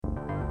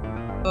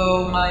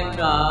Oh my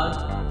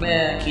god,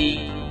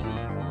 Becky.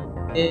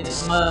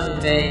 It's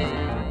Monday.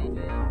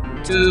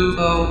 2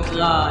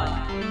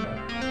 o'clock.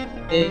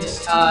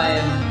 It's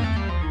time.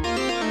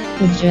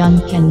 The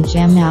Junk and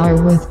Jam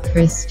Hour with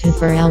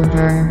Christopher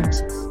Albert.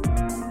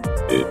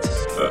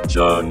 It's the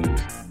Junk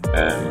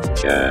and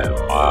Jam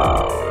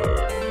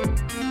Hour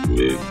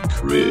with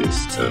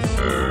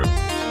Christopher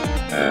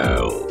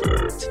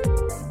Albert.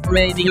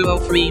 Radio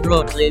Free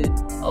Brooklyn.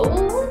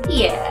 Oh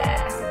yeah.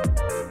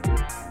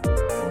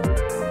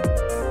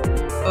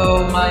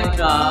 Oh my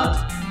god,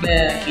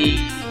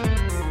 Becky.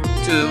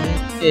 Tune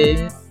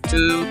in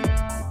to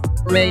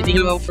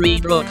Radio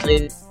Free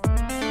Brooklyn.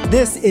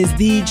 This is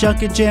the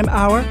Junk and Jam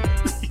Hour.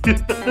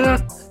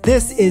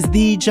 This is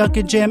the Junk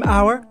and Jam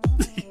Hour.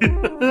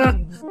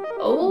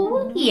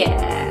 Oh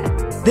yeah.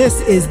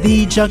 This is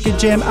the Junk and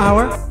Jam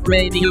Hour.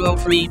 Radio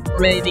Free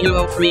Brooklyn.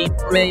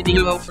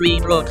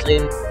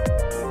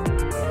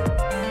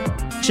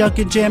 Junk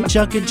and Jam,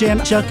 Junk and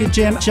Jam, Junk and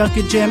Jam, Junk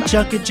and Jam,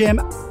 Junk and Jam.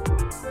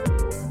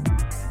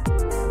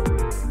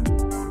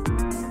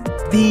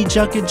 The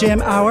Junk and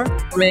Jam Hour.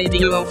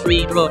 Radio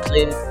Free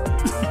Brooklyn.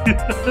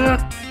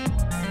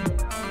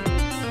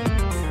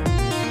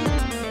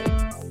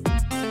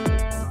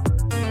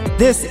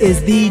 This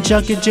is the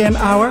Junk and Jam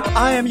Hour.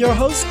 I am your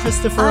host,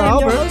 Christopher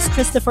Albert. I am your host,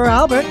 Christopher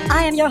Albert.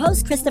 I am your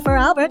host, Christopher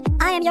Albert.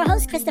 I am your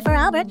host, Christopher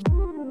Albert.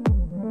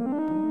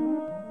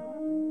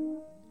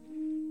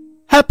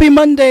 Happy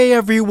Monday,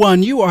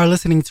 everyone. You are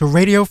listening to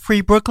Radio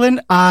Free Brooklyn.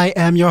 I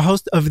am your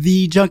host of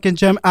the Junk and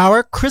Jam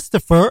Hour,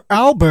 Christopher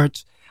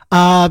Albert.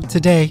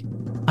 Today,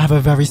 I have a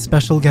very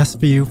special guest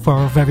for you for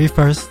our very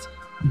first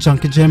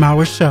Junk and Jam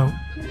Hour show.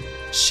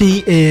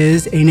 She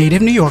is a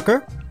native New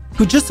Yorker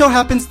who just so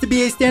happens to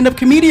be a stand-up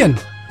comedian.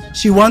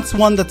 She once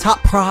won the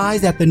top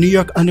prize at the New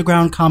York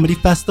Underground Comedy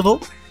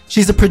Festival.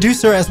 She's a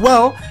producer as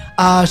well.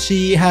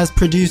 She has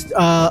produced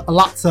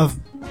lots of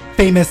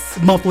famous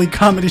monthly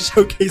comedy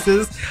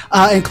showcases,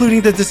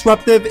 including The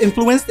Disruptive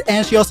Influenced,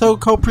 and she also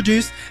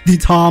co-produced the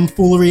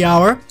Tomfoolery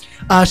Hour.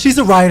 She's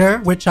a writer,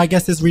 which I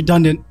guess is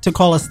redundant to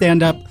call a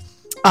stand-up.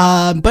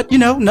 But, you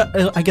know,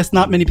 I guess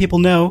not many people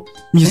know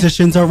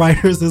musicians are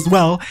writers as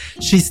well.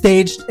 She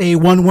staged a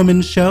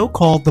one-woman show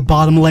called The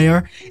Bottom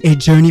Layer, a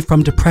journey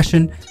from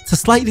depression to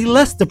slightly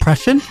less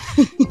depression.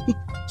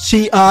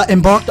 She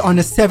embarked on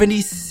a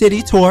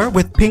 70-city tour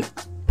with Pink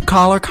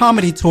Collar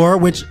Comedy Tour,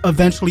 which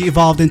eventually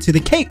evolved into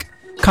the Cake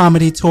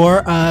Comedy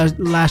Tour.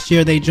 Last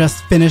year, they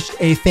just finished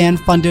a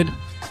fan-funded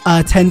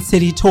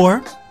 10-city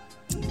tour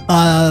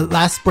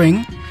last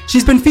spring.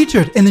 She's been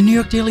featured in the New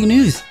York Daily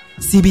News,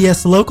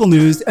 CBS Local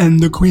News, and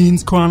the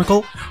Queen's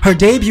Chronicle. Her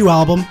debut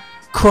album,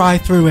 Cry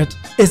Through It,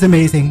 is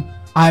amazing.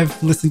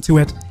 I've listened to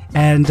it,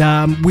 and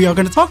we are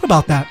going to talk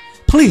about that.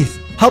 Please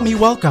help me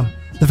welcome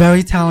the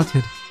very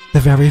talented, the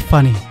very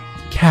funny,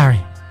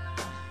 Carrie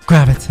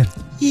Gravenson.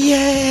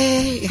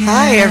 Yay!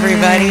 Hi,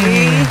 everybody.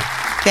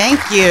 Thank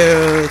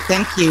you.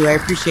 I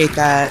appreciate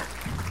that.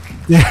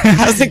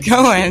 How's it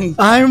going?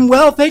 I'm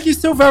well. Thank you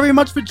so very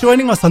much for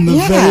joining us on the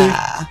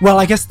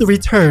the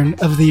return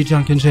of the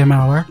Junk and Jam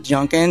Hour.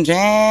 Junk and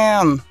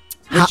Jam.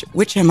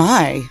 Which am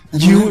I?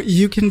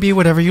 You can be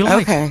whatever you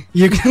like. Okay.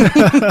 You can.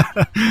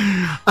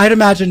 I'd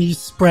imagine you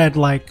spread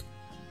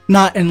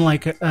not in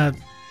a.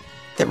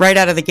 Right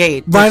out of the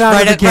gate. Right out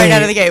of the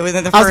gate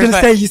within the first. I was going to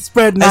say you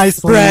spread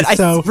nicely. I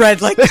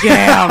spread like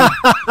jam.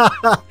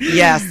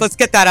 Yes, let's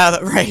get that out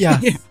of the right.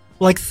 Yeah.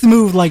 Like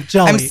smooth like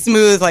jelly. I'm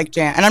smooth like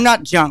jam. And I'm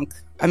not junk.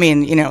 I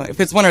mean, you know, if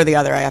it's one or the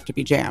other, I have to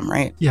be jam,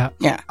 right? Yeah.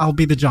 I'll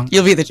be the junk.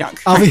 You'll be the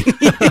junk. I'll be.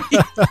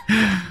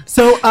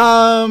 So,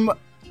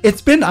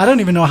 it's been, I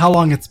don't even know how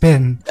long it's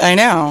been. I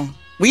know.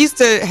 We used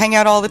to hang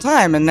out all the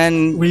time, and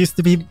then we used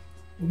to be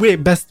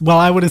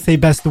I wouldn't say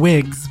best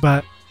wigs,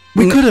 but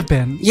we could have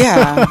been.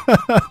 Yeah.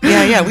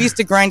 Yeah. We used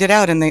to grind it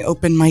out in the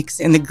open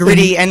mics, in the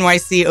gritty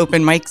NYC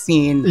open mic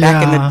scene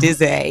back in the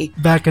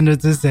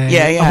Dizzy.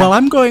 Yeah. Well, I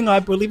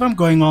believe I'm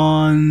going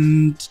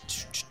on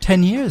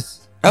 10 years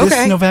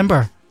this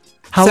November.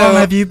 How long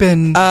have you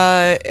been?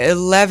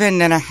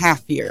 11 and a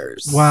half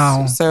years.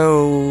 Wow.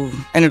 So,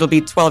 and it'll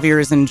be 12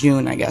 years in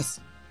June, I guess.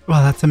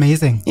 Wow, that's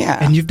amazing.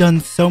 Yeah. And you've done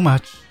so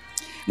much.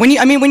 When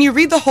you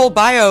read the whole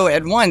bio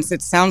at once,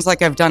 it sounds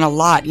like I've done a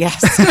lot.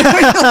 Yes,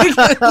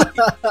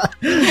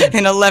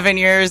 in 11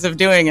 years of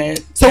doing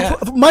it. So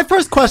my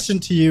first question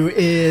to you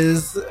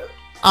is,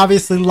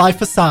 obviously,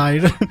 life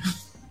aside,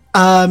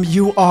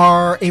 you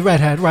are a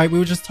redhead, right? We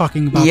were just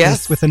talking about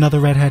this with another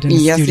redhead in the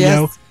studio.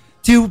 Yes.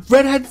 Do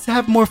redheads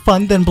have more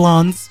fun than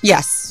blondes?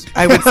 Yes,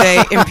 I would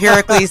say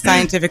empirically,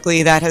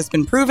 scientifically, that has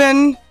been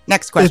proven.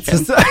 Next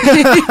question.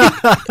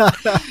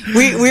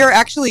 We are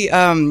actually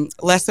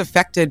less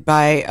affected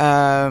by.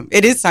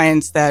 It is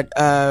science that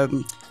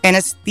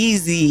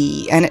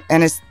anesthesia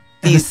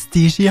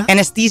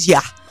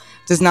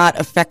does not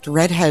affect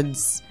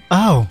redheads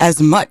as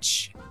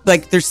much.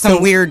 Like there's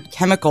some weird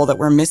chemical that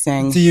we're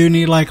missing. Do you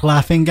need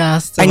laughing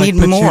gas to I need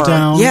put more. you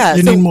down? Yeah,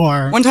 need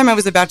more. One time I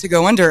was about to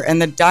go under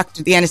and the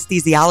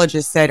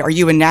anesthesiologist said, "Are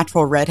you a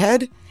natural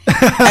redhead?"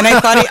 And I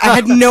thought I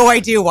had no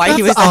idea why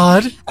he was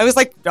odd. I was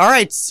like, all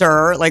right,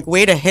 sir, like,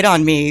 way to hit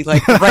on me,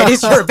 like, right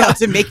as you're about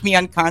to make me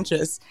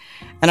unconscious.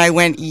 And I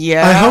went,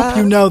 yeah. I hope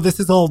you know this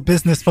is all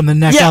business from the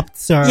neck up,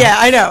 sir. Yeah,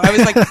 I know. I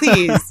was like,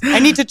 please, I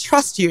need to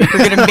trust you if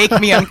you're going to make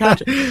me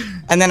unconscious.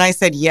 And then I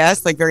said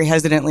yes, like, very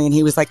hesitantly. And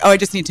he was like, oh, I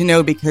just need to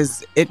know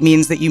because it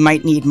means that you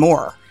might need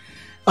more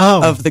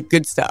of the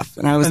good stuff.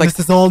 And I was like,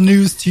 this is all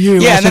news to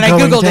you. Yeah, and then I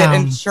Googled it,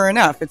 and sure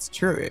enough, it's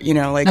true. You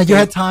know, like. And you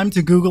had time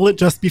to Google it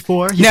just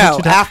before? No,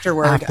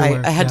 afterward.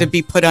 I had to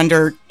be put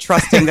under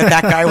trusting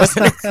that guy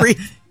wasn't a creep.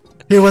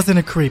 He wasn't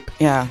a creep.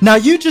 Yeah. Now,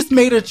 you just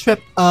made a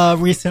trip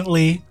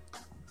recently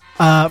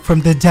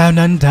from the Down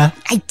Under.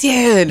 I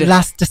did.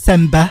 Last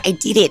December. I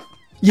did it.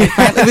 Yeah.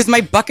 It was my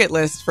bucket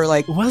list for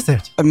like was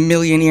it? a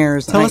million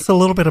years. Tell us a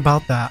little bit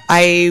about that.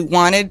 I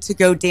wanted to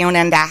go down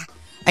under.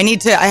 I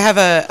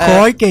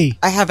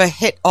have a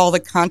hit all the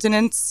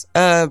continents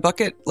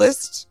bucket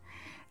list.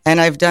 And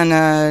I've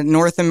done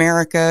North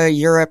America,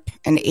 Europe,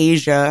 and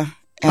Asia.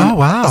 And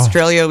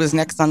Australia was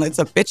next on. It's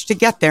a bitch to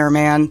get there,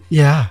 man.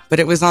 Yeah. But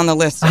it was on the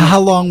list.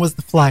 How long was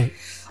the flight?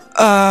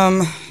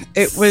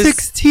 It was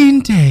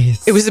 16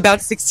 days. It was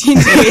about 16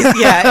 days.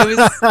 Yeah, it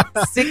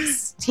was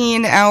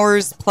 16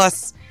 hours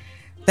plus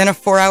then a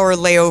 4-hour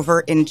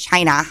layover in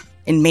China,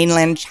 in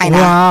mainland China.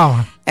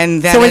 Wow.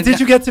 And then so wait, did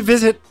you get to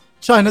visit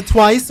China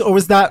twice, or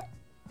was that?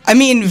 I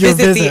mean,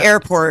 visit the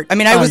airport. I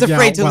mean, I was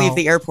afraid to leave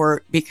the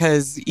airport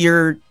because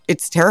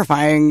it's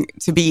terrifying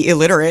to be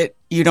illiterate.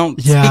 You don't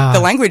speak the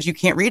language. You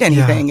can't read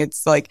anything. Yeah.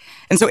 It's like,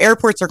 and so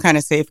airports are kind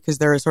of safe because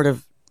they're sort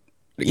of,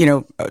 you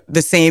know,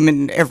 the same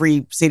in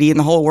every city in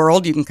the whole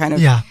world. You can kind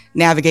of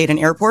navigate an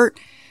airport.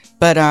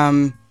 But,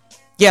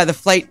 the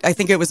flight, I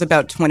think it was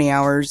about 20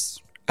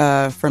 hours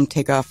from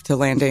takeoff to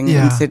landing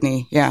in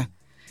Sydney. Yeah.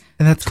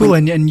 And that's cool.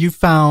 And you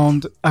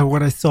found,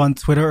 what I saw on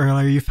Twitter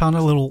earlier, you found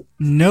a little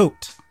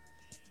note,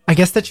 I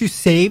guess, that you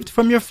saved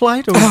from your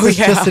flight, or was this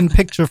just in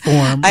picture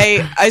form?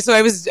 I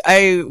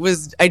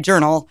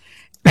journal,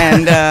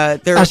 and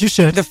there, as you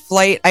should. The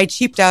flight, I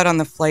cheaped out on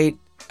the flight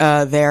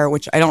there,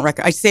 which I don't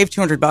recommend. I saved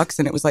 $200,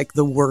 and it was like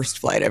the worst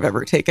flight I've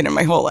ever taken in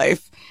my whole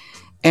life.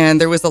 And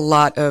there was a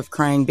lot of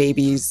crying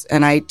babies,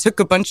 and I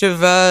took a bunch of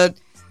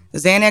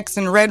Xanax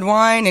and red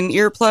wine and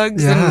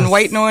earplugs and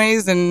white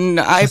noise and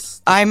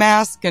eye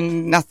mask,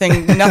 and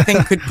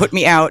nothing could put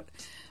me out.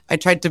 I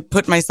tried to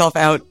put myself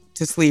out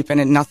to sleep,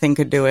 and nothing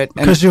could do it.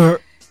 Because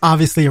you're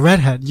obviously a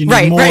redhead. You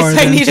need more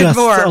than just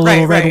a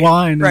little red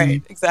wine.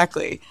 Right,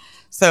 exactly.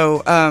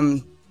 So,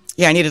 I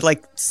needed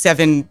like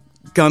 7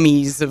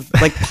 gummies of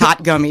like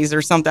pot gummies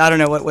or something. I don't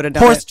know what would have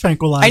done horse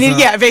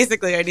tranquilizer.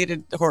 Basically I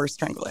needed horse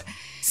tranquilizer.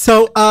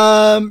 So,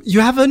 you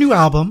have a new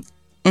album.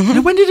 Mm-hmm.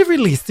 And when did it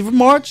release?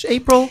 March,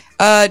 April?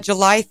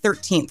 July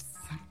 13th.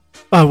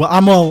 Oh,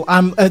 well,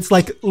 it's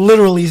like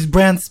literally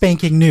brand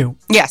spanking new.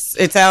 Yes,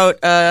 it's out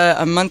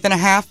a month and a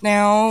half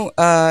now.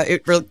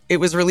 It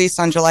was released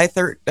on July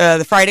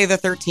the Friday the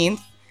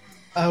 13th.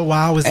 Oh,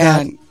 wow. Was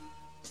that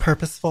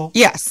purposeful?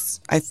 Yes.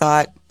 I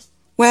thought,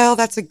 well,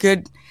 that's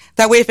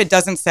that way if it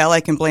doesn't sell, I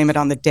can blame it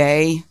on the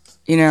day,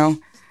 you know?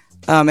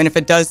 And if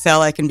it does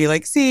sell, I can be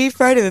like, see,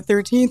 Friday the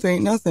 13th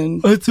ain't nothing.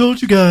 I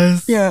told you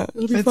guys. Yeah,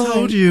 it'll be fine. I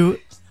told you.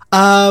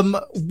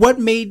 What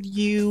made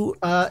you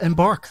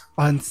embark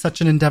on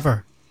such an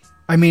endeavor?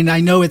 I mean,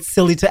 I know it's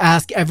silly to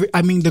ask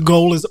the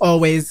goal is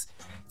always,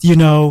 you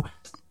know,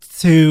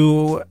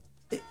 to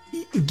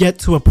get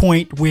to a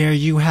point where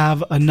you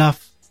have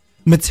enough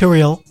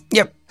material.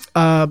 Yep.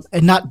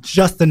 And not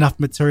just enough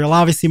material,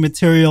 obviously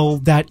material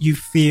that you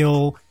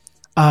feel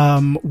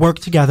work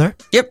together.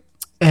 Yep.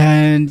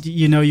 And,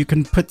 you know, you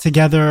can put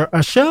together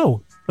a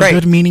show, a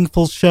good,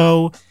 meaningful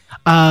show.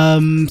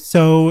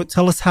 So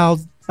tell us how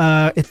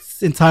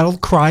it's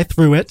entitled Cry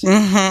Through It.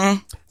 Mm-hmm.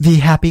 The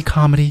happy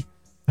comedy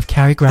of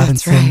Carrie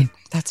Gravenson.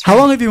 That's right. How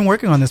long have you been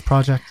working on this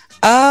project?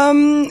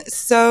 That's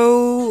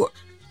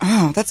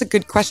a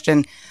good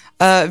question.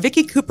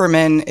 Vicky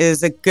Cooperman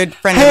is a good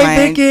friend of mine.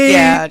 Hey, Vicky!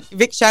 Yeah,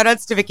 shout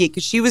outs to Vicky,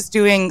 because she was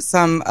doing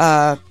some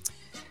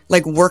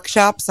like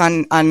workshops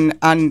on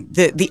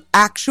the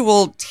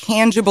actual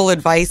tangible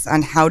advice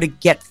on how to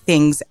get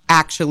things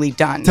actually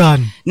done.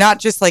 Not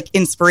just like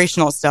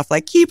inspirational stuff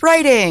like keep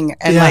writing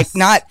and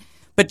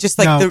but just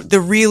like the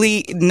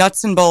really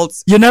nuts and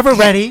bolts. You're never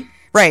ready.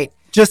 Right.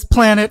 Just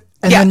plan it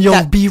and then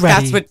you'll be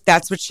ready.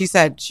 That's what she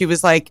said. She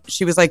was like,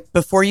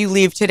 before you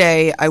leave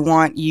today, I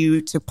want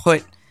you to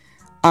put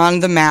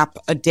on the map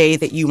a day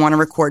that you want to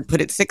record.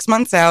 Put it 6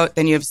 months out,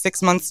 then you have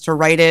 6 months to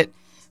write it.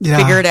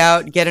 Figure it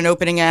out, get an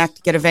opening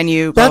act, get a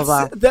venue, blah,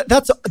 blah, blah.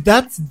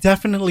 That's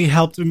definitely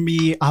helped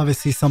me.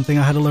 Obviously, something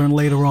I had to learn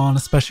later on,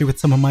 especially with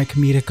some of my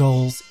comedic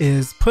goals,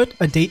 is put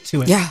a date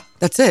to it. Yeah,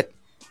 that's it.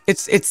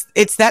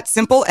 It's that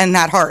simple and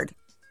that hard.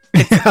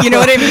 You know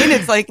what I mean?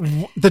 It's like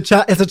it's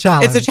a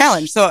challenge. It's a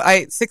challenge. So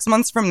 6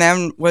 months from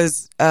then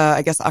was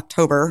I guess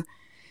October,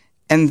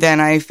 and then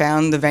I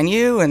found the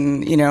venue,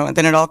 and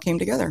then it all came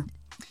together.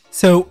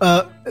 So,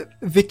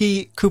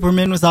 Vicky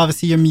Cooperman was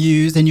obviously your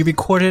muse, and you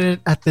recorded it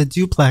at the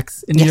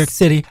Duplex in New York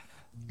City.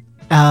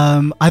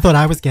 I thought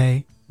I was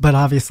gay, but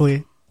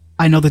obviously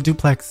I know the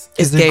Duplex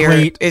is a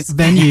great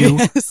venue.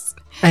 Yes.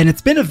 And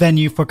it's been a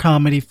venue for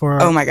comedy for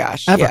oh my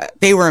gosh, ever. Yeah,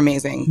 they were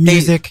amazing.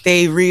 Music,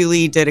 they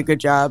really did a good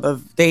job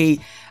of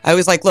I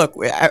was like, look,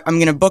 I'm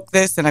going to book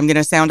this and I'm going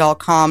to sound all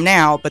calm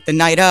now, but the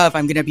night of,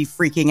 I'm going to be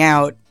freaking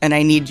out, and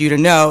I need you to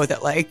know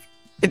that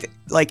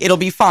it'll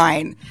be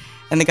fine.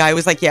 And the guy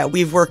was like, yeah,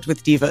 we've worked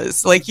with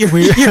divas. Like, you're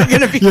going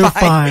to be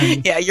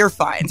fine. Yeah, you're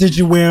fine. Did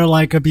you wear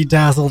like a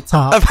bedazzled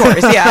top? Of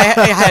course, yeah,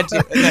 I had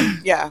to. And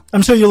then, yeah,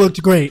 I'm sure you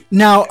looked great.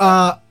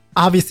 Now,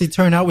 obviously,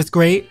 turnout was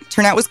great.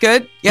 Turnout was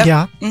good. Yep.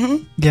 Yeah.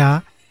 Mm-hmm. Yeah.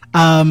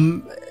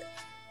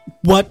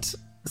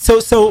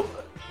 So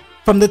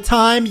from the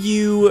time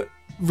you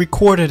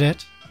recorded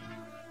it,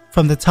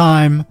 from the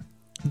time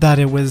that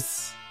it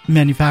was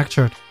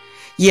manufactured.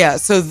 Yeah.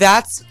 So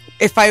that's,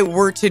 if I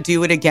were to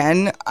do it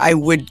again, I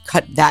would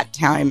cut that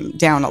time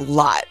down a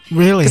lot.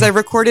 Really? Because I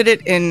recorded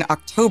it in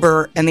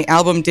October and the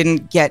album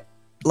didn't get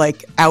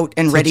out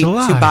and ready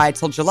to buy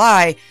till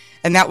July.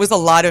 And that was a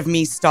lot of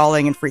me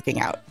stalling and freaking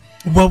out.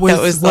 What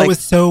was the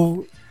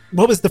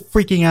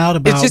freaking out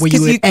about? Were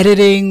you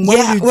editing? What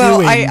were you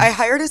doing? I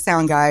hired a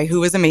sound guy who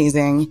was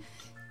amazing.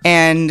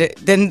 And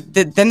then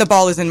the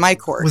ball is in my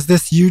court. Was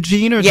this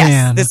Eugene or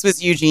Dan? Yes, this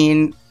was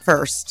Eugene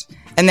first.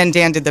 And then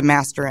Dan did the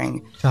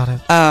mastering. Got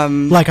it. I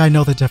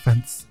know the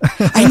difference.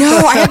 I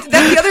know. That's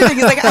the other thing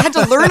is I had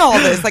to learn all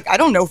this. I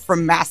don't know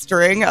from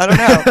mastering. I don't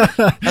know.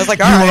 I was like,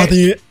 all right.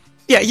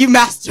 You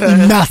master.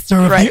 Master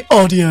of the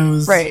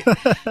audios. Right.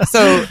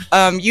 So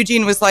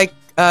Eugene was like,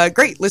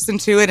 great, listen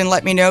to it and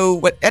let me know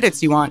what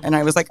edits you want. And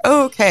I was like,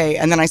 oh, okay.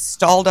 And then I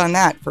stalled on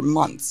that for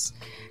months.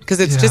 Because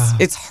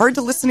it's hard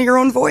to listen to your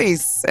own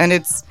voice, and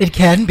it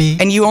can be,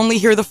 and you only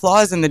hear the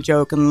flaws in the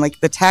joke and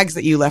the tags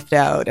that you left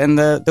out and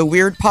the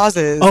weird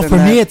pauses. Oh, for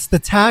me, it's the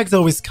tags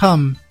always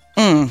come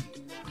in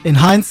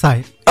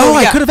hindsight. Oh,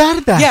 I could have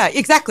added that. Yeah,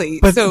 exactly.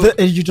 But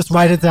you just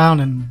write it down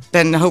and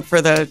then hope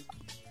for the.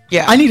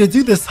 Yeah, I need to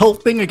do this whole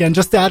thing again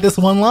just to add this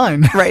one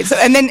line. Right. So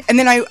and then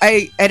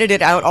I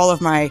edited out all of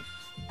my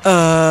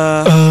oohs.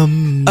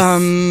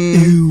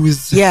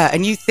 Yeah,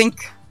 and you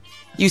think.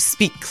 You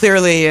speak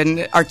clearly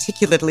and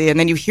articulately, and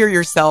then you hear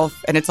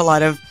yourself, and it's a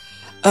lot of,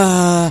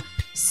 there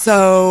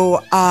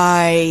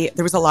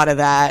was a lot of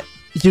that.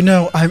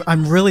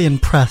 I'm really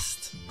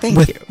impressed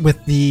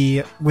with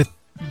the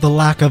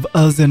lack of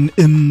us and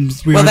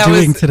ims we are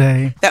doing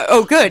today.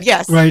 Good,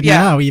 yes. Right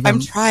now, even. I'm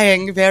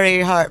trying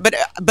very hard.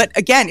 But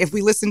again, if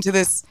we listen to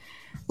this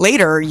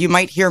later, you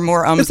might hear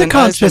more ums and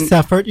uhs. It's a conscious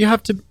effort. You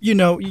have to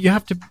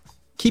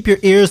keep your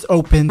ears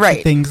open to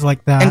things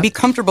like that. And be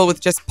comfortable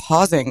with just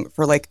pausing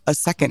for a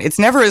second. It's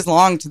never as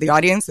long to the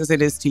audience as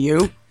it is to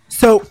you.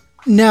 So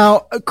now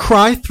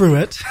cry through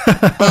it,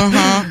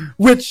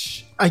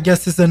 which I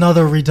guess is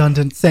another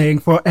redundant saying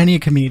for any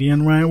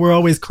comedian, right? We're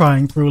always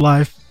crying through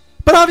life.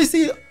 But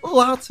obviously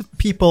lots of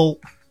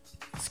people,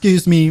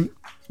 excuse me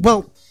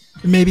for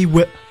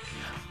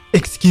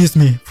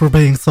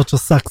being such a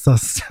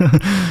sexist.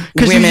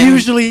 Because you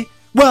usually,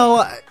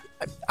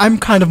 I'm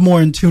kind of more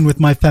in tune with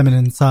my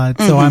feminine side,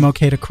 so I'm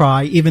okay to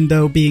cry. Even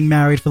though being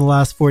married for the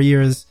last 4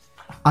 years,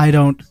 I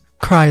don't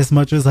cry as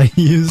much as I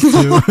used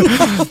to.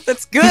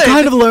 That's good. You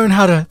kind of learn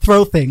how to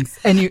throw things,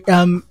 and you.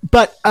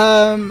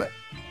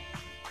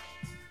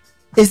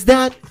 Is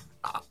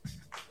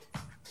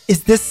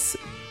this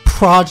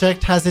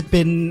project? Has it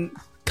been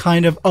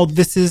kind of? Oh,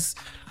 this is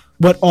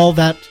what all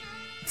that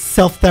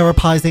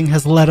self-therapizing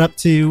has led up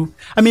to.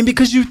 I mean,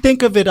 because you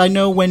think of it, I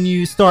know when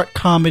you start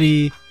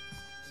comedy.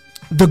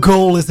 The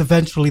goal is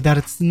eventually that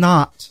it's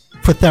not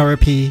for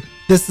therapy.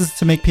 This is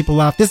to make people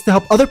laugh. This is to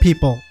help other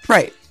people.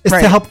 Right. It's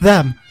to help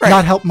them,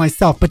 not help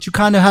myself. But you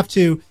kind of have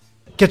to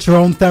get your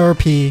own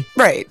therapy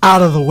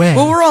out of the way.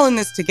 Well, we're all in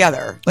this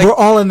together. We're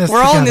all in this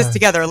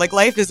together.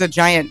 Life is a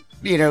giant,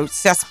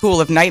 cesspool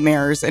of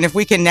nightmares. And if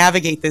we can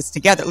navigate this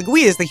together,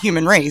 we as the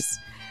human race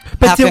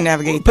have to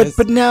navigate this.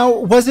 But now,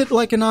 was it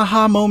like an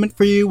aha moment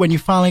for you when you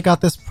finally got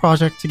this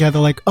project together?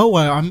 Like, oh,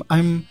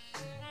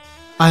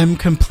 I'm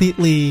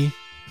completely...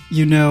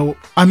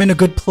 I'm in a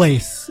good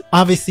place.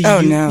 Obviously,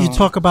 you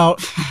talk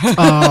about.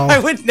 I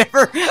would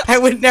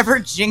never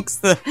jinx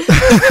the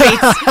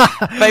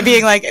fates by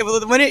being like,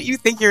 well, the minute you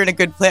think you're in a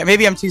good place,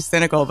 maybe I'm too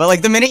cynical, but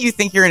the minute you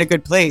think you're in a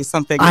good place,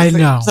 something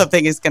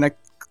is going to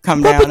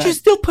come down. But you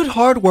still put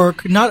hard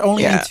work, not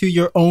only into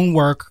your own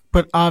work,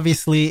 but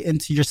obviously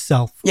into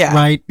yourself. Yeah.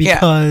 Right?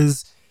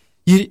 Because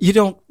you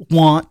don't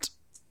want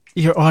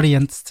your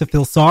audience to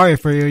feel sorry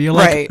for you. You're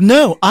like,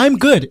 no, I'm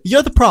good.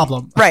 You're the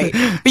problem. Right.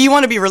 But you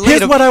want to be relatable.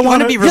 Here's what I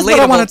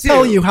want to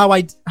tell you how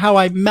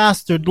I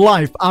mastered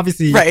life.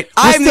 Obviously,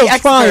 I'm still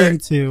trying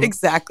to.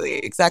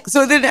 Exactly.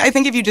 So then I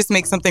think if you just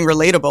make something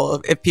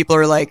relatable, if people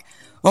are like,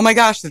 oh my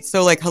gosh, that's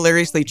so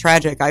hilariously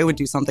tragic, I would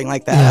do something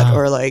like that.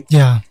 Or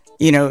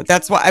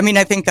that's why,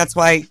 I think that's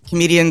why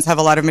comedians have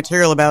a lot of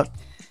material about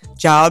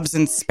jobs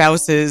and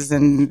spouses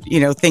and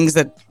things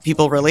that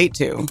people relate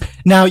to.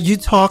 Now you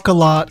talk a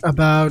lot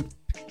about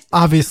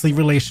obviously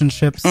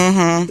relationships,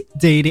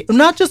 dating,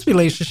 not just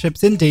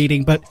relationships in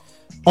dating, but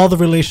all the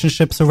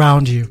relationships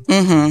around you.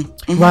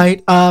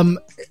 Right?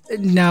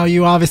 Now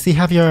you obviously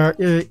have your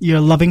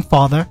loving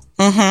father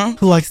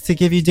who likes to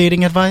give you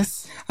dating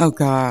advice. Oh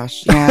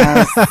gosh,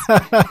 yes.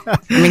 I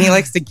mean, he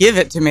likes to give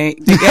it to me.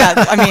 Yeah,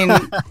 I mean,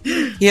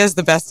 he has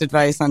the best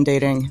advice on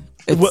dating.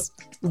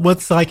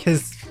 What's like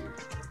his?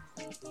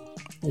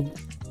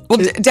 Well,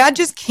 Dad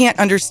just can't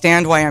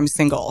understand why I'm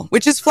single,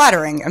 which is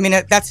flattering. I mean,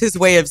 that's his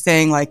way of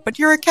saying like, but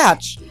you're a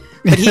catch.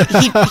 But he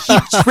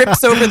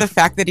trips over the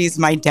fact that he's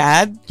my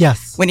dad.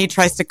 Yes. When he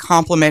tries to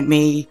compliment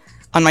me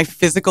on my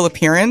physical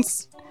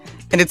appearance,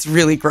 and it's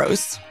really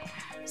gross.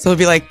 So he'll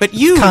be like, but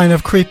you... It's kind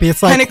of creepy.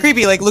 It's like... Kind of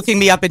creepy, like looking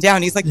me up and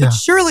down. He's like, but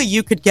surely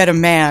you could get a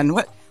man.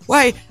 What?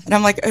 Why? And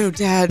I'm like, oh,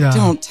 Dad,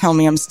 don't tell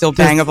me I'm still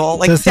bangable.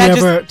 Like,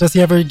 does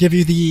he ever give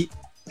you the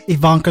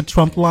Ivanka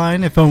Trump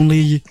line? If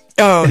only...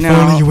 Oh, if no.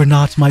 only you were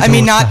not my daughter. I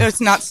mean,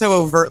 it's not so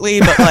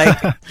overtly, but like,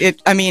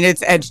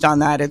 it's edged on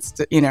that. It's,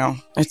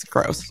 it's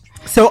gross.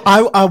 So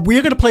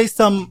we're going to play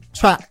some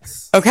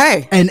tracks.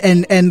 Okay.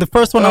 And the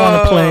first one I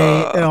want to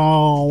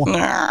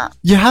play,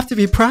 you have to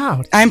be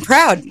proud. I'm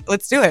proud.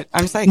 Let's do it.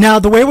 I'm psyched. Now,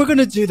 the way we're going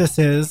to do this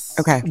is,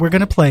 okay, we're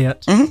going to play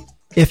it.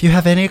 If you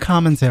have any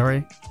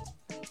commentary,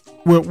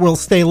 we'll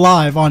stay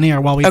live on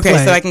air while we play.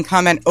 Okay, so I can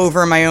comment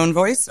over my own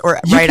voice or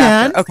you right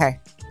can. after? Okay.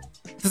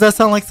 Does that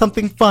sound like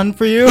something fun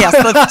for you? Yes,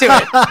 let's do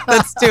it.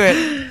 Let's do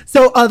it.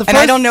 So, and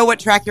I don't know what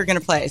track you're going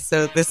to play,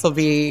 so this will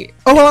be...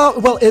 Oh,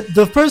 well,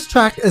 the first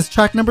track is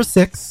track number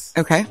 6.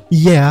 Okay.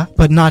 Yeah,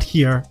 but not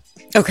here.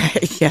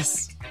 Okay,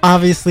 yes.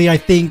 Obviously, I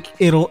think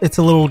it's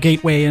a little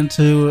gateway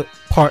into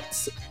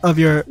parts of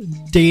your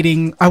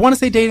dating... I want to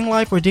say dating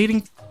life or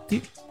dating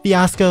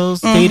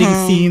fiascos, dating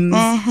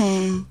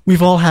scenes.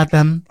 We've all had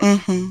them.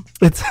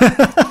 It's...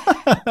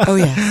 Oh,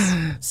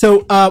 yes.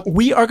 So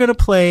we are going to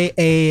play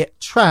a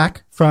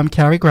track from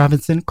Carrie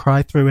Gravenson,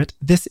 Cry Through It.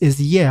 This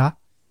is Yeah,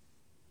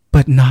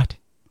 but not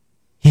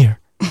here.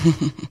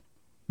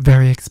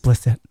 Very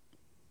explicit.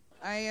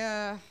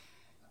 I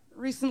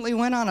recently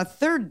went on a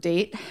third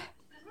date.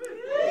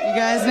 You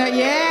guys know?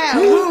 Yeah,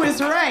 who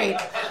is right?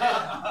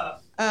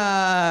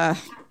 Yeah,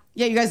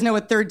 you guys know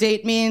what third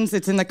date means?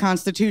 It's in the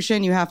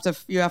Constitution. You have to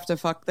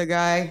fuck the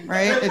guy,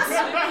 right?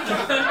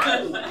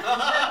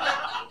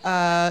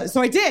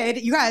 So I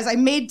did, you guys. I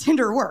made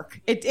Tinder work.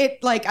 I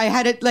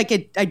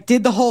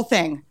did the whole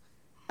thing.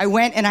 I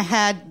went and I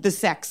had the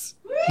sex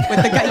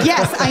with the guy.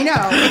 Yes, I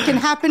know. It can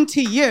happen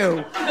to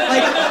you.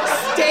 Like,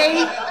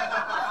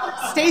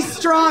 stay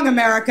strong,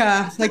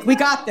 America. Like, we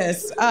got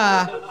this.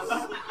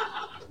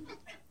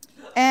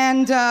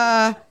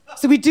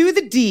 So we do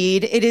the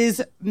deed. It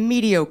is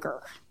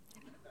mediocre.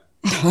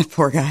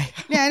 Poor guy.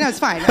 Yeah, no, it's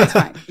fine. It's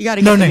fine. You got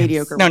to get the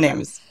mediocre. No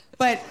names.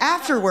 But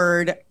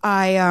afterward,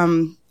 I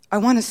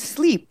want to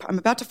sleep. I'm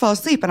about to fall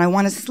asleep, and I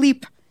want to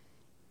sleep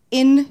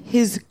in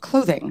his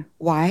clothing.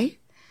 Why?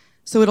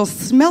 So it'll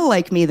smell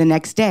like me the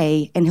next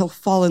day, and he'll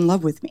fall in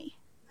love with me.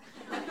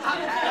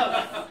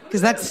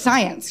 Because that's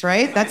science,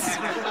 right?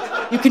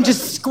 You can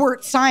just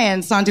squirt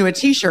science onto a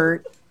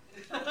T-shirt,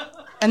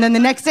 and then the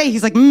next day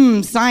he's like,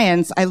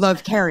 science, I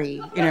love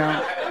Carrie,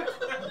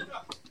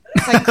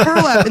 So I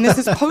curl up, and this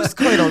is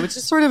post-coital, which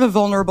is sort of a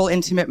vulnerable,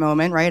 intimate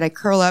moment, right? I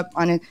curl up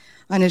on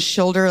his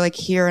shoulder, like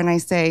here, and I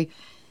say,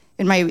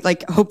 in my,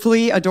 like,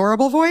 hopefully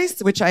adorable voice,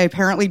 which I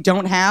apparently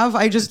don't have,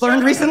 I just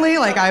learned recently,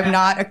 like, I'm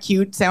not a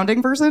cute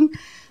sounding person.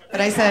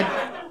 But I said,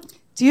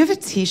 do you have a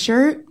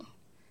T-shirt?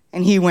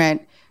 And he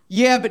went,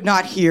 yeah, but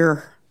not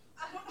here.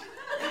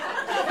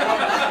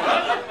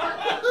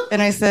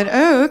 And I said,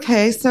 oh,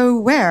 okay, so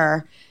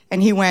where?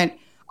 And he went,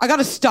 I got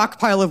a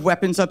stockpile of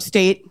weapons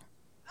upstate.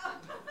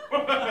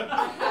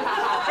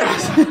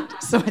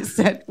 So I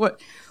said, what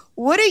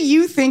do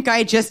you think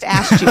I just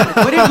asked you?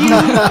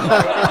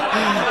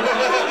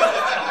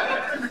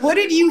 What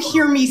did you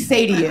hear me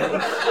say to you?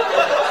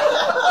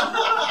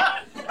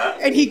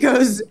 And he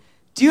goes,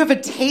 do you have a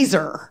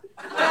taser?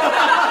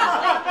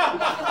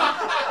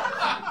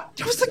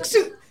 I was like, so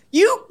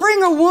you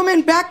bring a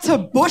woman back to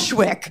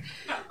Bushwick.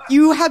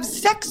 You have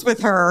sex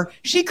with her.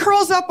 She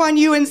curls up on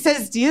you and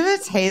says, do you have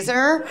a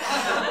taser?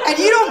 And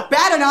you don't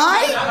bat an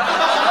eye?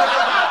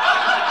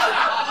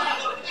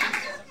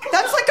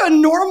 That's like a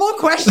normal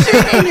question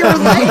in your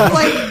life.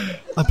 Like,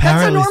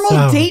 apparently that's a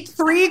normal date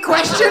 3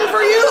 question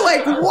for you?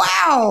 Like,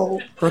 wow.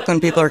 Brooklyn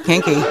people are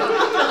kinky.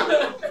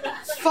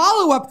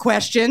 Follow-up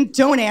question,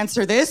 don't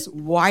answer this.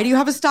 Why do you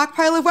have a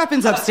stockpile of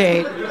weapons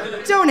upstate?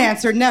 Don't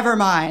answer, never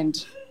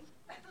mind.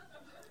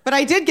 But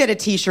I did get a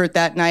T-shirt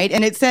that night,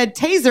 and it said,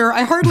 Taser,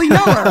 I hardly know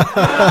her.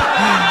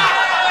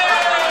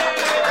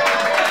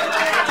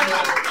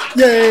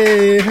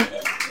 Yay.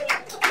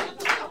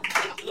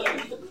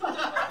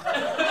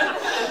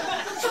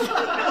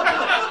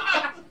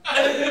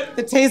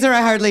 The Taser,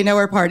 I hardly know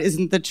her part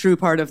isn't the true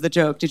part of the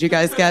joke. Did you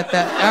guys get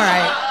that? All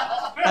right.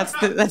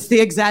 That's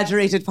the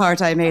exaggerated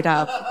part I made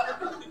up.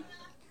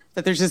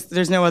 That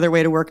there's no other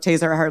way to work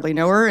Taser, I hardly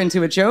know her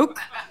into a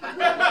joke.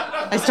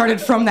 I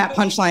started from that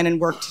punchline and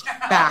worked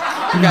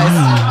back. You guys,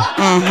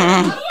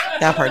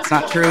 that part's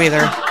not true either.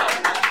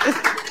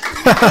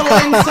 A little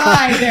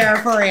inside there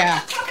for you.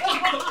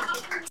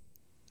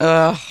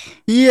 Ugh.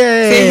 Yay!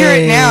 So I hear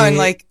it now, and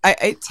like,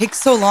 it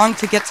takes so long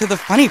to get to the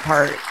funny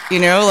part. You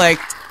know, like,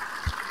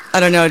 I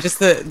don't know, just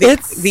the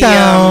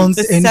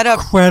sounds setup.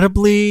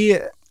 Incredibly.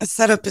 The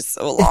setup is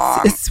so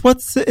long. It's what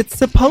it's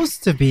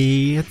supposed to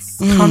be. It's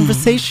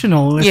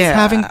conversational. It's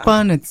having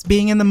fun. It's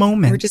being in the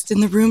moment. We're just in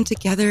the room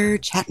together,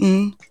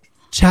 chatting,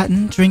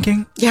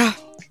 drinking. Yeah.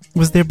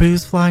 Was there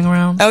booze flying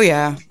around? Oh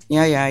yeah.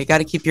 You got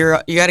to keep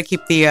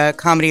the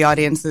comedy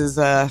audiences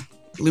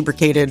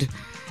lubricated.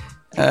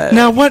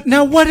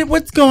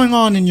 What's going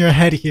on in your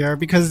head here?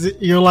 Because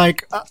you're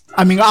like,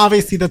 I mean,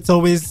 obviously that's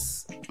always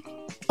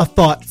a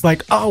thought. It's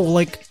like, oh,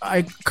 like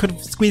I could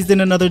have squeezed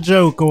in another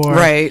joke, or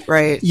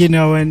right. You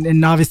know,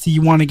 and obviously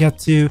you want to get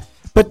to,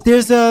 but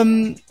there's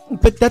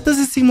but that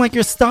doesn't seem like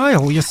your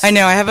style. I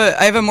know. I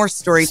have a more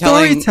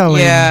storytelling.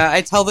 Yeah,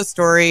 I tell the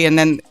story, and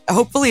then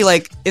hopefully,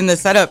 like in the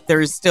setup,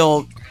 there's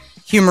still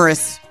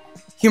humorous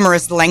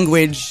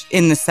language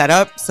in the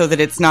setup, so that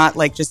it's not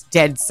like just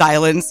dead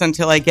silence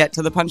until I get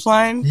to the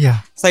punchline. Yeah.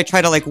 So I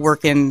try to like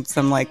work in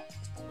some like,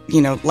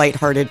 you know,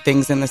 lighthearted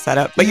things in the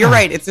setup. But you're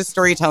right. It's a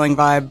storytelling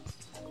vibe.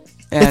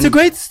 And it's a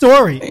great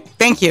story.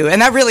 Thank you.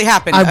 And that really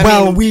happened.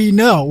 We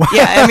know.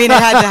 Yeah, I mean, it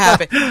had to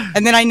happen.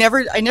 And then I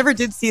never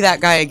did see that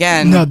guy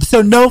again. No,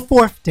 so no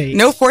fourth date.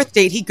 No fourth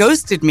date. He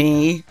ghosted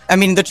me. I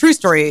mean, the true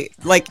story,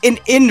 like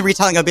in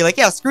retelling, I'll be like,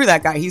 yeah, screw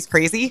that guy. He's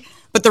crazy.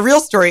 But the real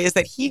story is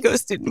that he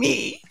ghosted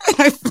me. And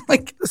I'm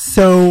like,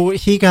 so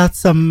he got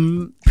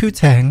some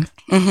poo-tang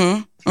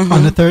on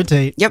the third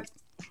date. Yep.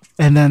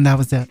 And then that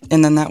was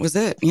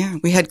it. Yeah.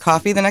 We had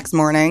coffee the next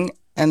morning,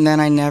 and then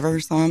I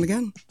never saw him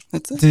again.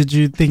 That's it. Did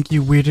you think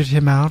you weirded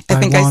him out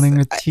by wanting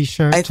a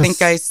t-shirt? I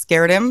think I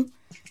scared him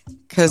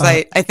because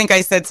I think I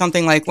said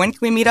something like, when can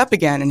we meet up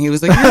again? And he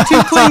was like, you're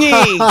too clingy.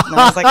 And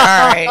I was like, all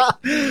right.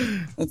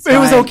 It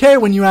was okay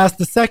when you asked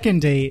the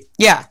second date.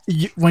 Yeah.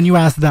 When you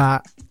asked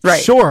that.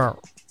 Right. Sure.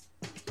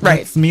 Right.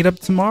 Let's meet up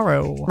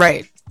tomorrow.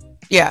 Right.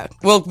 Yeah.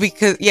 Well,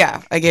 because,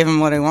 I gave him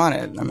what I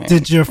wanted. I mean,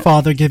 did your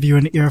father give you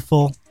an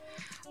earful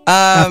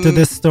after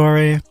this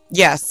story?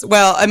 Yes.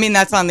 Well, I mean,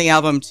 that's on the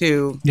album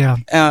too. Yeah.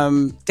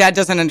 Dad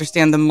doesn't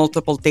understand the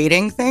multiple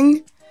dating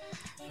thing.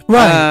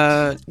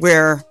 Right.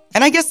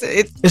 And I guess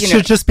it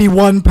should just be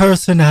one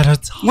person at a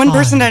time. One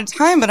person at a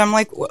time. But I'm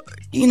like,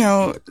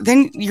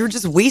 then you're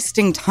just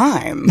wasting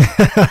time.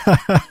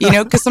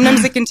 Because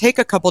sometimes it can take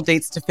a couple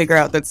dates to figure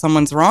out that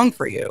someone's wrong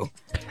for you.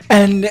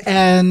 And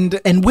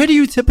where do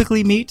you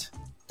typically meet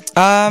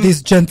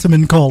these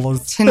gentlemen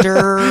callers?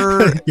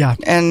 Tinder. Yeah.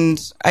 And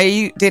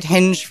I did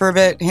Hinge for a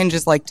bit. Hinge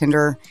is like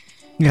Tinder.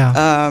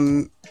 Yeah.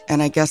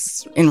 And I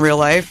guess in real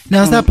life.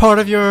 Now, is that part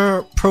of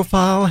your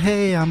profile?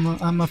 Hey,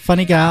 I'm a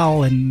funny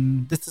gal,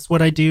 and this is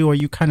what I do. Or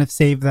you kind of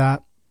save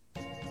that?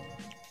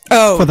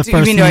 Oh, for the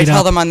first do I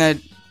tell them on the?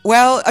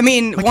 Well, I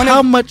mean, like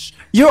how much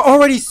you're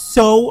already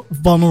so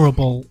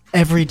vulnerable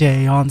every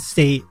day on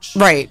stage,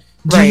 right?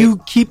 Do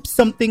you keep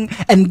something?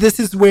 And this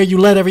is where you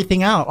let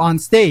everything out on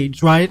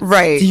stage, right?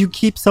 Right. Do you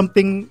keep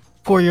something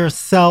for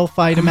yourself?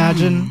 I'd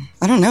imagine.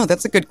 I don't know.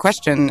 That's a good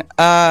question.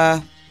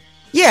 Yeah,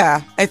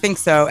 I think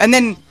so. And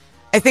then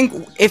I think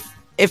if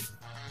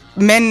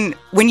men,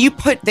 when you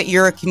put that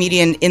you're a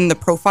comedian in the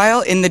profile,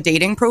 in the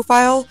dating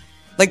profile,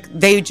 like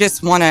they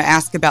just want to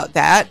ask about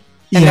that.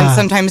 And then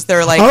sometimes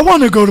they're like, I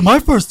want to go to my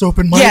first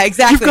open mic. Yeah,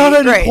 exactly. You've got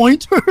any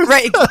pointers?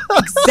 Right,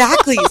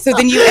 exactly. So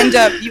then you end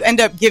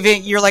up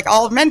giving. You're like,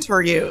 I'll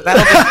mentor you.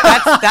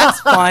 That's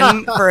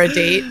fun for a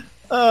date.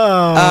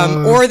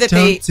 Or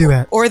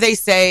they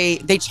say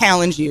they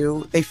challenge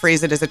you. They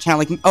phrase it as a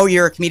challenge. Like, oh,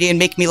 you're a comedian.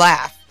 Make me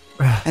laugh.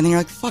 And then you're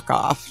like, fuck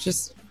off.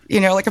 Just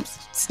like I'm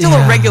still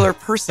a regular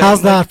person.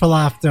 How's that for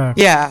laughter?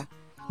 Yeah.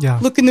 Yeah.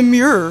 Look in the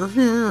mirror.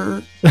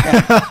 Look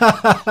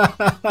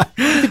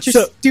at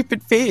your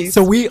stupid face.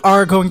 So we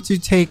are going to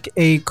take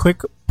a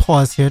quick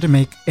pause here to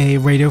make a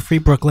Radio Free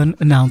Brooklyn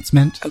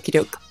announcement. Okie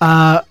doke.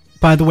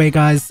 By the way,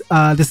 guys,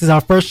 this is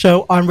our first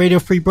show on Radio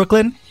Free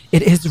Brooklyn.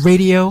 It is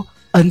Radio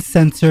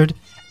Uncensored,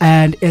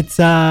 and it's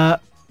a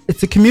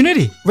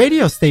community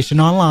radio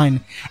station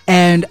online.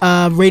 And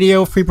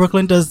Radio Free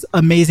Brooklyn does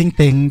amazing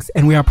things,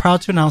 and we are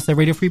proud to announce that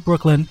Radio Free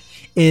Brooklyn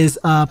is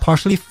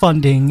partially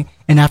funding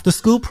an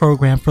after-school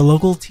program for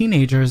local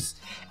teenagers,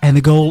 and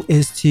the goal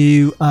is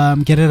to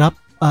get it up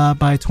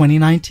by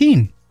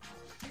 2019.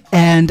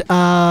 And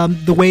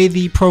the way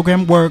the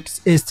program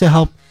works is to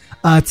help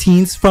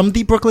teens from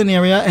the Brooklyn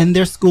area and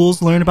their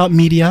schools learn about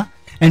media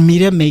and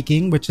media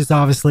making, which is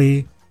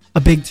obviously a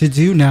big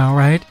to-do now,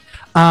 right?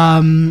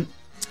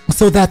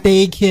 So that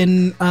they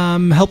can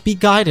help be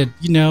guided,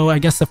 I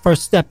guess the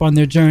first step on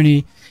their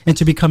journey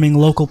into becoming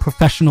local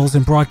professionals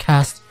in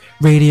broadcast,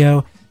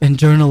 radio, and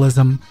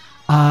journalism,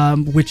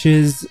 which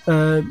is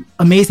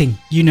amazing.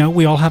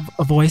 We all have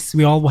a voice.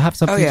 We all will have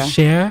something to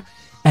share.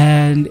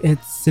 And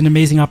it's an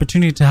amazing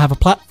opportunity to have a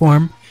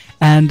platform.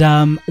 And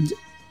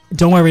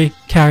don't worry,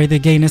 Carrie, the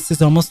gayness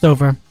is almost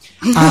over,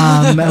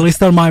 at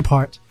least on my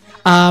part.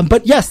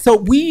 But yes, so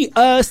we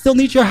still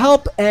need your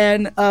help,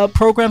 and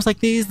programs like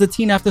these, the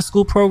Teen After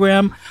School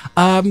program,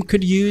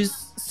 could use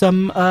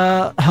some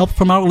help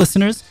from our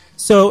listeners.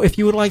 So if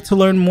you would like to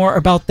learn more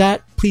about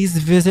that, please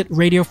visit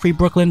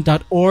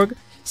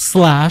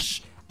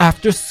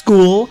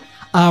radiofreebrooklyn.org/afterschool.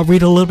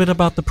 Read a little bit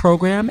about the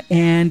program,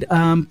 and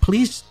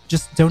please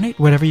just donate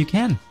whatever you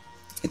can.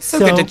 It's so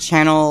good to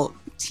channel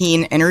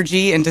teen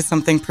energy into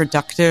something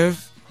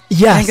productive.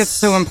 Yes. I think it's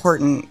so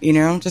important,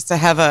 just to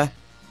have a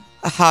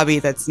hobby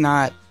that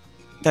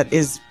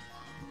is,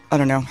 I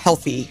don't know,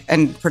 healthy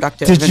and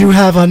productive. Did you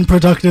have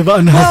unproductive,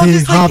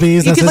 unhealthy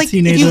hobbies as a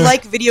teenager? If you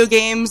like video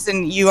games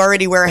and you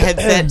already wear a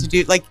headset to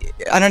do,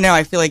 I don't know,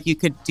 I feel like you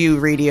could do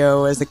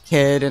radio as a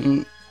kid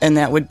and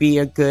that would be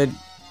a good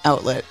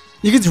outlet.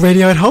 You can do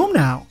radio at home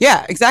now.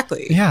 Yeah,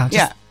 exactly. Yeah.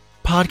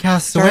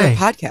 Podcasts Start away. a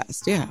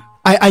podcast, yeah.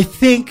 I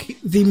think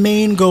the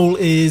main goal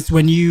is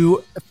when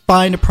you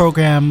find a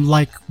program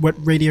like what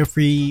Radio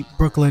Free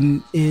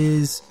Brooklyn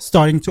is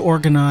starting to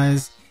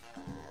organize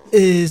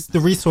is the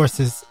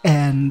resources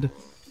and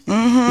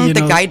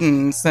the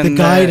guidance. And the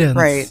guidance.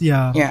 Right.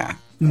 Yeah. Yeah.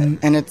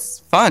 And it's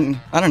fun.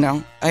 I don't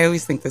know. I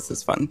always think this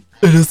is fun.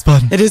 It is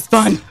fun. It is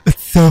fun.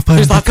 It's so fun.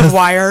 There's lots of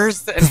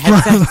wires and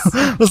headsets.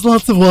 There's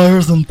lots of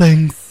wires and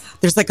things.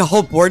 There's like a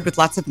whole board with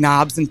lots of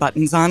knobs and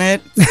buttons on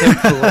it. It's so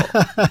cool.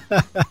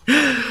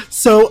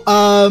 So,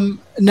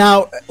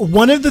 now,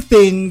 one of the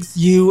things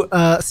you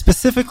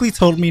specifically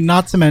told me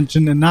not to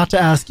mention and not to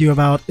ask you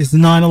about is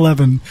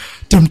 9/11.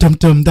 Dum dum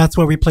dum. That's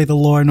where we play the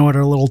Law and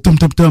Order a little dum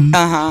dum dum.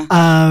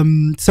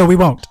 So we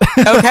won't.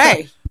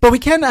 Okay. But we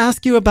can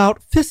ask you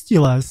about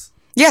fistulas.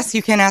 Yes,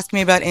 you can ask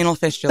me about anal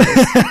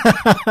fistulas.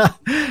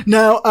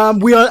 Now,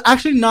 we are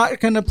actually not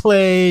going to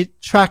play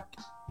track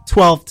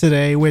 12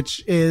 today,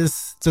 which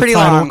is the pretty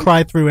title, long.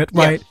 Cry Through It,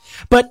 right? Yep.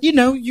 But,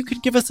 you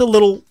could give us a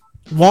little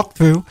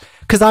walkthrough,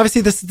 because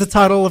obviously this is the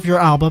title of your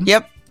album.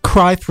 Yep.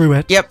 Cry Through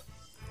It. Yep.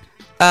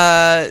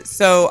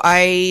 So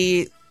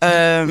I...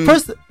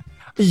 First,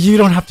 you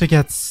don't have to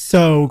get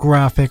so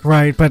graphic,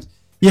 right? But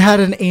you had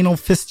an anal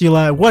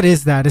fistula. What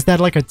is that? Is that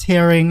like a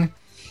tearing?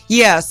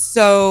 Yeah,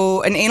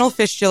 so an anal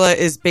fistula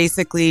is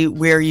basically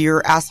where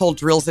your asshole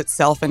drills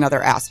itself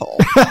another asshole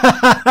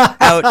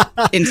out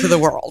into the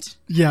world.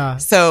 Yeah.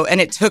 So,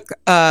 and it took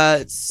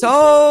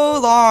so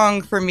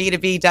long for me to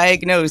be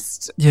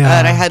diagnosed. Yeah.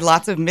 And I had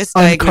lots of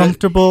misdiagnoses.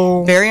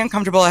 Uncomfortable. Very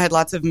uncomfortable. I had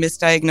lots of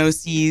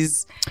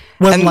misdiagnoses.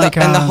 What,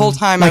 and the whole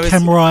time like I was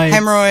hemorrhoids.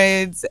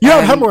 Hemorrhoids. You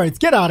have hemorrhoids.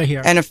 Get out of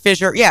here. And a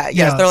fissure. Yeah.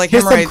 They're like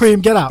Here's hemorrhoids. some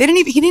cream. Get out. He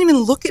didn't even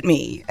look at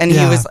me. And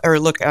he was, or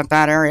look at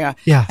that area.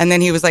 Yeah. And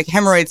then he was like,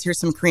 hemorrhoids, here's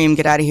some cream,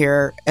 get out of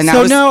here. And that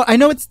so was, now I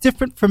know it's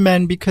different for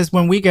men because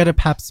when we get a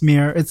pap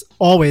smear, it's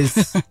always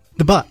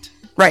the butt.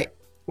 Right.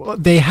 Well,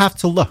 they have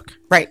to look.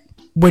 Right.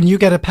 When you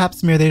get a pap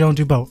smear, they don't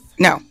do both.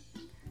 No.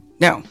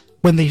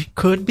 When they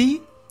could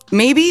be?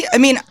 Maybe. I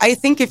mean, I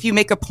think if you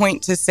make a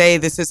point to say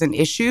this is an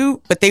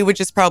issue, but they would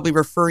just probably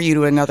refer you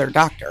to another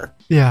doctor.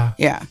 Yeah.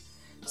 Yeah.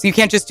 So you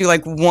can't just do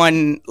like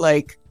one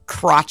like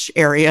crotch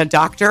area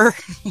doctor.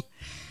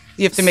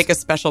 You have to make a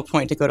special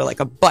point to go to like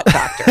a butt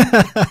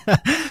doctor.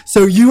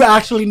 So you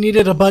actually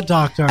needed a butt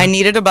doctor. I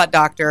needed a butt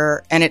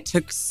doctor, and it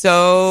took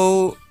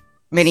so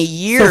many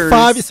years.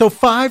 So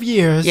 5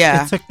 years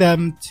Yeah. it took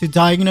them to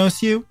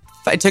diagnose you?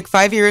 It took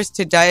 5 years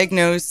to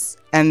diagnose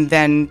and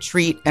then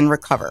treat and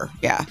recover.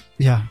 Yeah.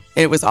 Yeah.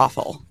 It was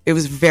awful. It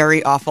was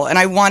very awful. And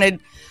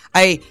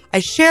I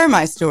share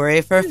my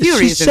story for a few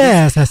reasons. She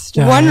shares her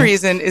story. One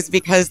reason is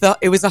because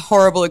it was a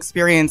horrible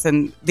experience,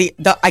 and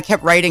I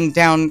kept writing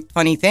down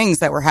funny things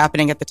that were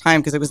happening at the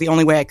time because it was the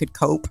only way I could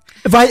cope.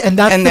 Right, and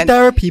that's the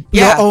therapy.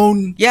 Yeah, your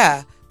own.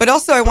 Yeah, but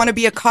also I want to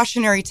be a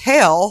cautionary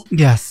tale.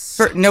 Yes.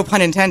 For no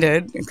pun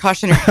intended,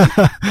 cautionary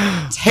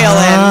tail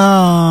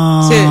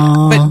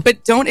end.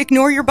 But don't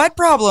ignore your butt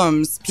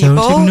problems, people.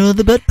 Don't ignore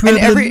the butt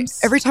problems. And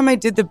every time I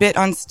did the bit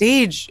on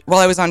stage while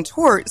I was on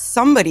tour,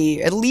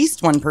 somebody, at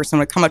least one person,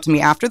 would come up to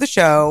me after the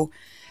show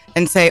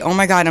and say, "Oh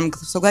my God, I'm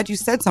so glad you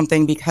said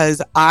something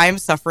because I'm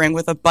suffering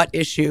with a butt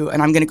issue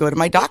and I'm going to go to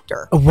my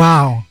doctor."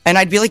 Wow. And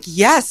I'd be like,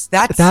 "Yes,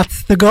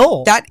 that's the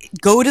goal.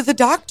 Go to the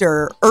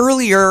doctor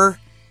earlier,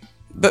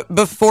 but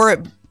before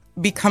it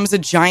becomes a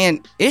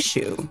giant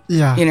issue."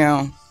 Yeah.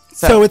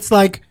 So it's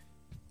like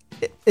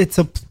it's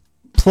a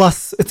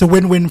plus, it's a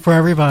win-win for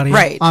everybody.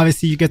 Right.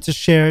 Obviously you get to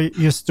share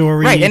your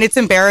story. Right. And it's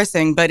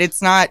embarrassing, but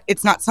it's not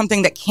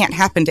something that can't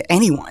happen to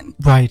anyone.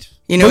 Right.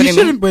 You know what I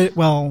mean?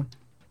 Well,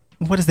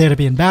 what is there to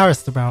be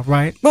embarrassed about,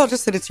 right? Well,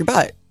 just that it's your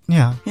butt.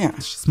 Yeah. Yeah.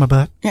 It's just my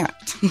butt. Yeah.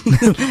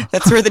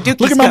 That's where the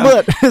dookies Look at my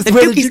butt. The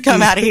dookies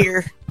come out of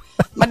here.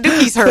 My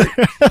dookie's hurt.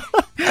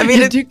 I mean,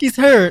 your dookie's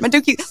hurt. My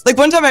dookie. Like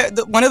one time,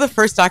 one of the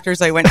first doctors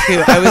I went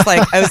to, I was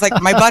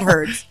like, my butt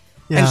hurts.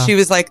 Yeah. And she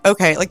was like,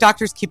 okay, like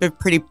doctors keep a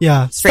pretty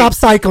straight, stop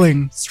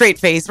cycling, straight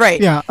face,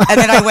 right? Yeah. And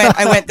then I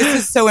went, this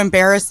is so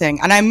embarrassing.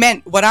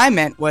 And what I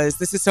meant was,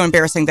 this is so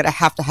embarrassing that I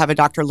have to have a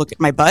doctor look at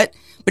my butt.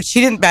 But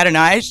she didn't bat an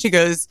eye. She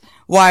goes,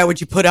 why would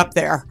you put up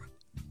there?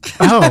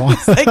 Oh, I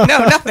was like, no,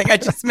 nothing. I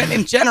just meant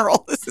in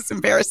general, this is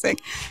embarrassing.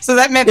 So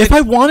that meant if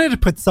I wanted to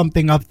put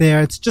something up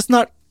there, it's just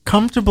not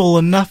comfortable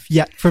enough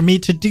yet for me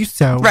to do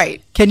so.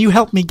 Right. Can you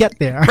help me get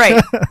there? Right,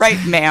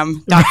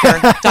 ma'am,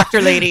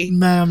 doctor lady.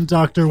 Ma'am,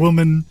 doctor,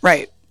 woman.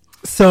 Right.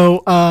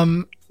 So,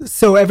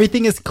 So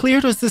everything is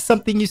cleared, or is this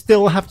something you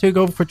still have to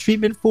go for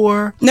treatment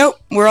for? Nope,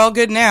 we're all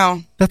good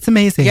now. That's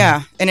amazing.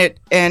 Yeah, and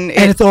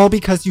it's all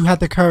because you had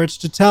the courage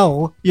to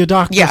tell your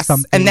doctor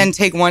something. And then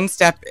take one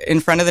step in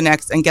front of the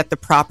next and get the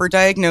proper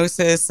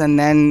diagnosis, and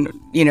then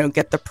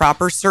get the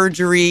proper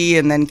surgery,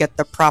 and then get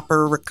the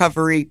proper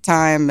recovery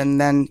time,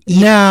 and then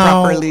eat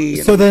properly.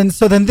 So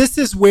then this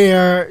is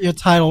where your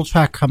title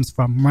track comes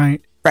from,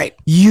 right? Right.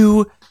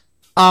 You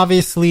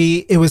obviously,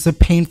 it was a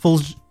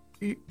painful,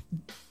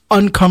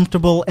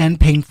 uncomfortable and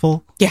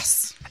painful.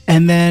 Yes.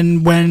 And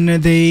then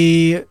when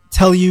they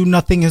tell you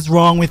nothing is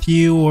wrong with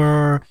you,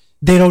 or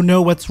they don't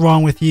know what's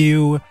wrong with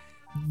you,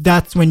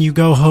 that's when you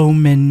go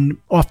home, and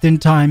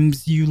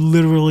oftentimes you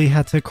literally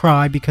had to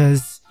cry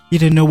because you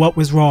didn't know what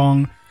was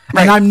wrong.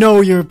 Right. And I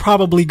know you're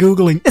probably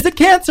Googling, is it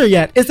cancer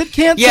yet? Is it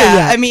cancer yet?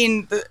 Yeah, I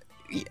mean,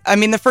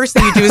 the first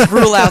thing you do is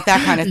rule out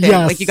that kind of thing.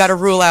 Yes. Like, you got to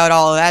rule out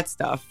all of that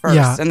stuff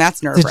first, and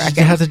that's nerve-wracking.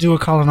 Did you have to do a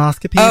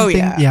colonoscopy? Oh,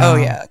 yeah. Oh,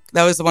 yeah.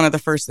 That was one of the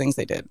first things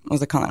they did,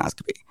 was a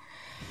colonoscopy.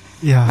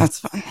 Yeah. That's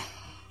fun.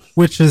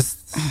 Which is...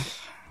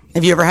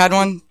 Have you ever had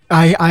one?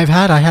 I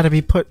had to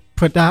be put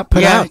out.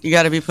 Yeah, you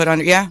got to be put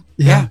under. Yeah.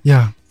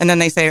 And then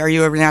they say, "Are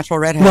you a natural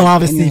redhead?" Well,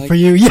 obviously like, for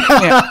you,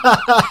 yeah.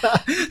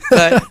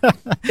 But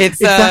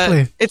it's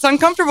exactly. It's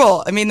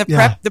uncomfortable. I mean,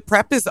 the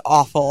prep is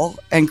awful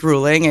and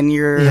grueling, and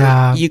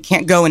you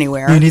can't go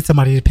anywhere. You need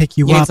somebody to pick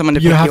you up. You need someone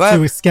to pick you up. You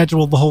have to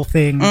schedule the whole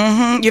thing.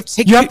 Mm-hmm.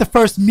 You have to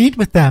first meet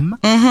with them.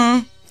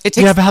 Mm-hmm. It takes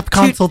you have to have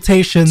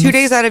consultations. 2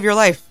 days out of your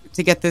life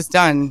to get this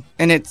done,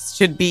 and it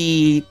should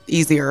be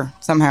easier.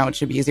 Somehow it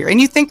should be easier. And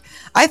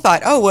I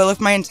thought, oh, well, if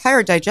my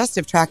entire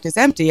digestive tract is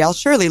empty, I'll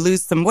surely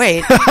lose some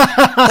weight.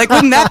 Like,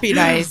 wouldn't that be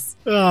nice?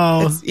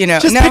 Oh,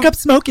 just pick up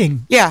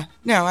smoking. Yeah,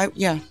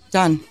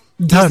 done.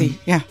 Easy.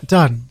 Yeah,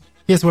 done.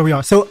 Here's where we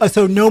are. So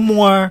no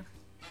more,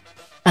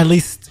 at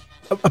least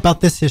about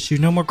this issue,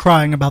 no more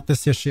crying about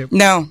this issue.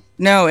 No,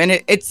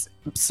 and it's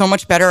so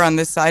much better on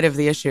this side of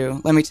the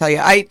issue. Let me tell you,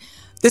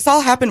 this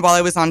all happened while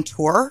I was on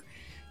tour.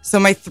 So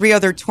my 3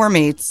 other tour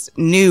mates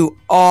knew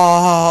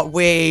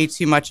way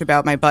too much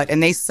about my butt,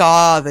 and they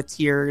saw the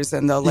tears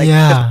and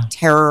the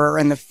terror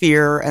and the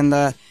fear and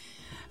the,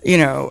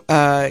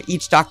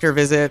 each doctor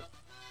visit,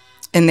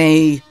 and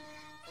they,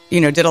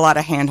 did a lot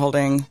of hand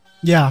holding.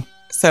 Yeah.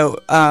 So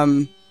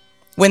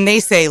when they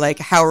say, like,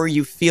 how are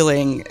you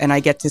feeling? And I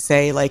get to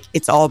say, like,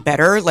 it's all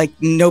better. Like,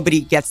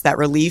 nobody gets that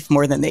relief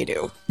more than they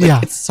do.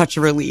 Like, it's such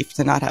a relief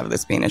to not have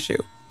this be an issue.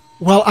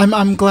 Well,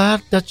 I'm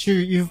glad that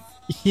you've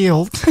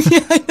healed.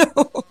 Yeah, I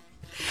know.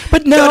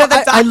 But no,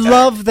 I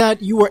love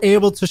that you were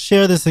able to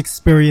share this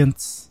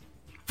experience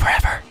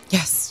forever.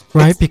 Yes.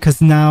 Right?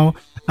 Because now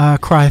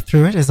Cry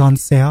Through It is on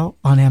sale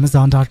on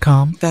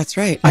Amazon.com. That's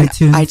right.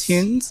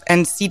 iTunes.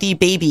 And CD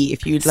Baby,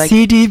 if you'd like.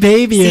 CD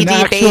Baby.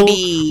 CD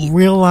Baby.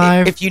 Real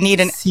live if you need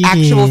an CD.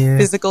 actual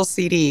physical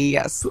CD,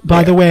 yes.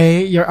 By the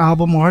way, your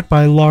album art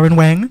by Lauren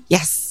Wang.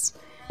 Yes.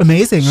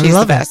 Amazing. She's I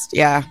love the best. It.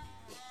 Yeah.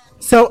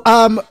 So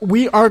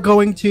we are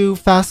going to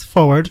fast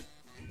forward.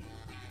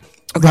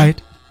 Okay.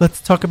 Right. Let's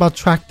talk about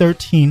track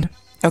 13.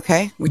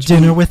 Okay.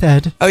 Dinner with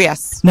Ed. Oh,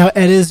 yes. Now,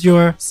 Ed is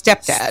your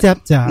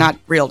stepdad. Not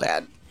real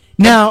dad.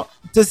 Now,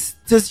 do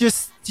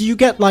you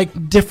get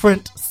like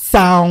different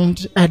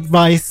sound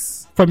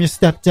advice from your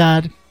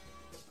stepdad,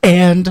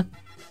 and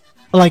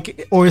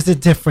like, or is it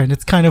different?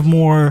 It's kind of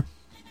more.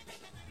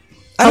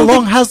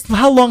 What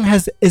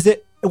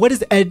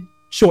is Ed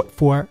short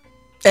for?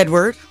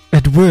 Edward.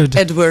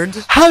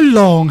 How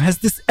long has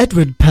this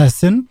Edward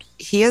person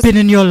been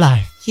in your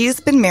life? He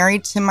has been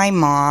married to my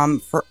mom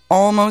for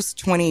almost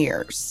 20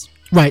 years.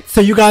 Right.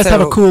 So you guys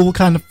have a cool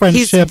kind of friendship.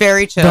 He's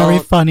very chill. Very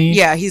funny.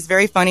 Yeah, he's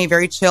very funny,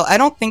 very chill. I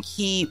don't think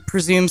he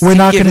presumes We're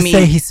not going to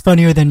say he's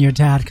funnier than your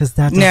dad, because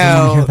Dad doesn't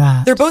want to hear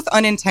that. They're both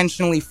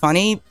unintentionally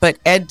funny, but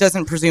Ed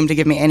doesn't presume to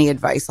give me any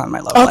advice on my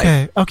love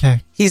life.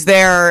 Okay. He's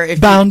there.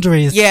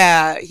 Boundaries.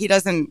 He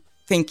doesn't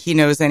think he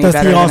knows any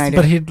better than I do.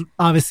 But he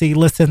obviously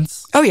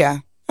listens. Oh, yeah.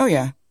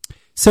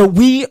 So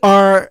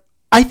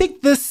I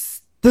think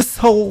this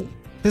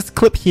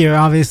clip here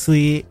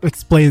obviously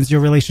explains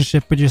your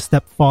relationship with your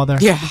stepfather.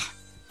 Yeah.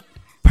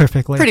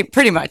 Perfectly.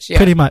 Pretty much, yeah.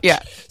 Pretty much. Yeah.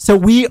 So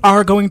we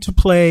are going to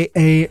play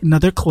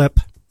another clip.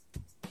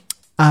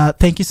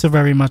 Thank you so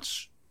very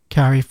much,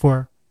 Carrie,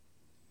 for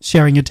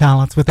sharing your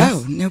talents with us.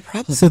 Oh, no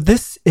problem. So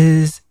this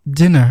is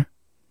Dinner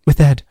with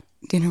Ed.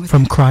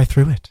 From Cry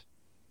Through It.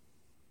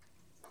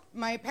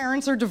 My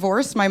parents are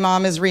divorced. My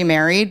mom is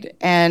remarried,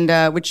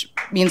 and which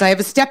means I have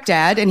a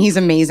stepdad, and he's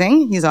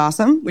amazing. He's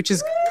awesome, which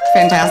is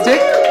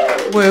fantastic.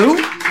 Woo.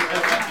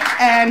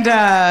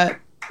 And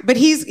but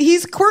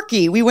he's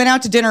quirky. We went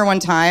out to dinner one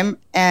time,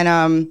 and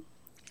I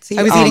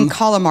was eating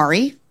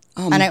calamari,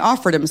 and I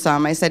offered him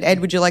some. I said, "Ed,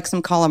 would you like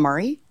some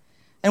calamari?"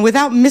 And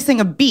without missing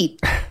a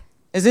beat,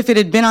 as if it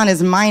had been on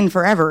his mind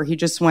forever, he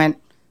just went,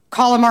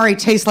 "Calamari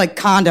tastes like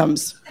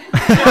condoms."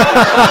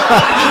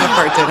 That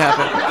part did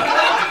happen.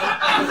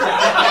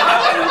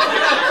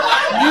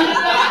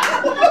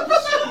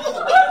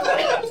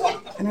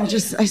 And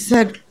I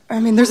said,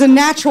 there's a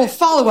natural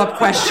follow-up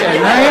question,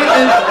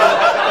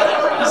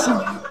 right? So,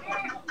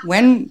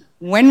 when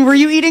when were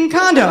you eating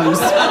condoms?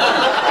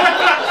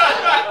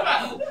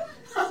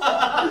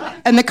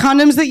 And the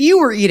condoms that you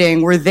were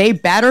eating, were they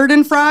battered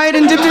and fried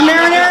and dipped in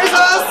marinara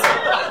sauce?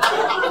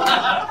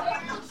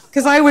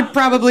 Because I would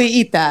probably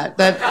eat that.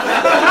 That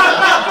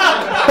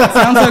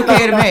sounds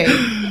okay to me.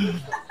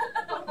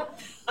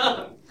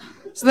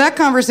 So that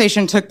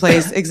conversation took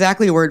place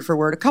exactly word for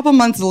word. A couple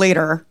months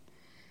later,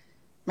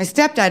 my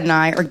stepdad and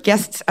I are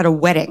guests at a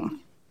wedding.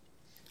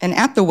 And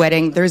at the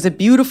wedding, there's a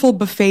beautiful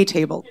buffet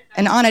table,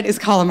 and on it is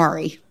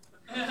calamari.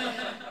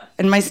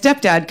 And my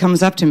stepdad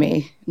comes up to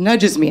me,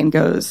 nudges me, and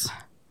goes,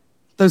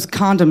 "Those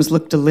condoms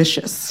look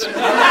delicious." Right?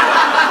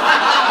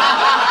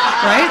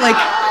 Like,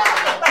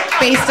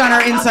 based on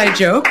our inside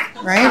joke,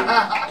 right?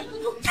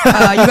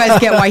 You guys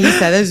get why he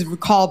said this,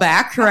 call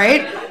back,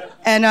 right?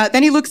 And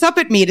then he looks up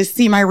at me to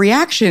see my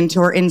reaction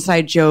to our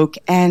inside joke,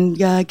 and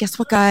guess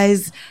what,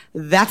 guys?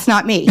 That's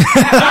not me.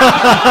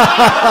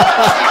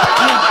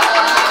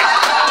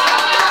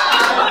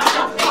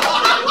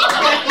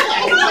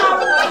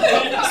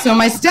 So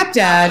my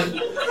stepdad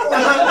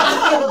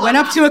went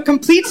up to a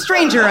complete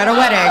stranger at a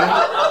wedding,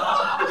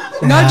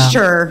 nudged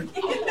her,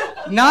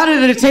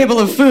 nodded at a table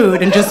of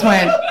food, and just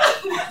went,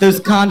 "Those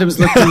condoms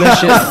look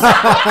delicious."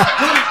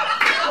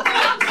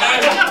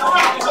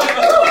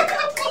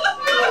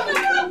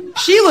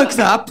 She looks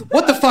up,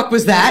 "What the fuck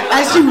was that?"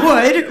 As you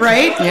would,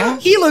 right? Yeah.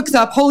 He looks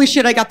up, "Holy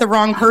shit, I got the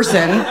wrong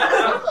person,"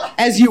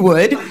 as you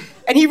would.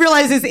 And he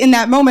realizes in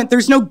that moment,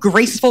 there's no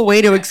graceful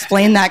way to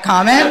explain that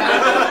comment.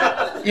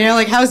 You know,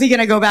 like, how's he going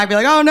to go back and be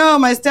like, "Oh, no,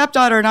 my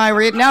stepdaughter and I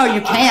were eating." No, you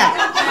can't.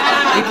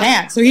 You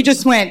can't. So he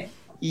just went,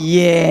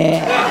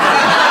 "Yeah."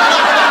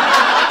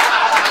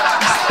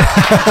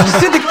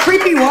 Just did the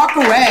creepy walk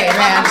away,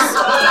 man. Just,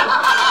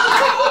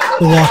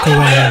 walk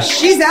away.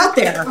 She's out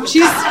there.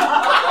 She's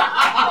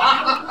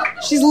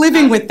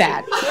living with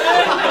that.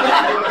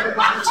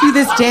 To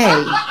this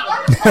day.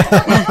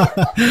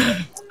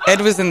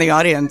 Ed was in the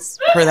audience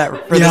for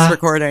this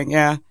recording,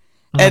 yeah.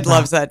 Ed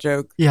loves that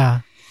joke.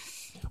 Yeah.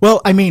 Well,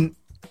 I mean,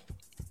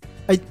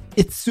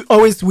 it's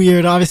always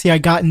weird. Obviously,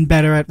 I've gotten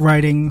better at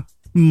writing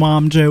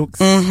mom jokes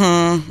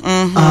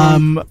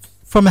from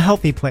a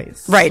healthy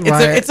place. Right.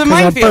 It's a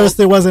minefield. At first,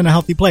 it wasn't a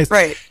healthy place.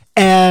 Right.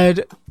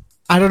 And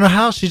I don't know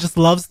how. She just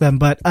loves them.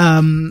 But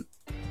I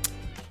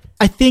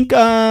think,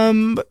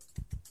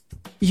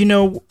 you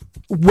know,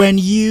 when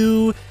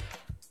you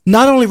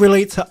not only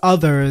relate to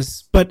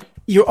others, but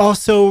you're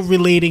also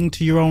relating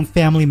to your own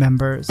family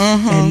members.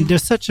 And they're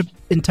such an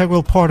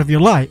integral part of your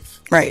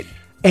life. Right.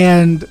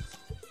 And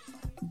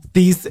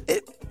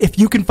if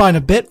you can find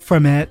a bit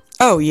from it,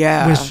 oh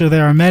yeah, which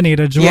there are many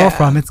to draw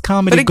from, it's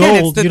comedy but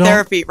again, gold. It's the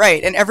therapy,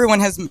 right? And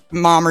everyone has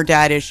mom or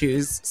dad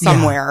issues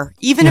somewhere,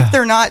 even if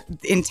they're not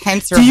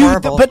intense or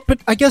horrible. But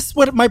I guess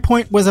what my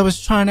point was, I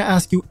was trying to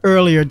ask you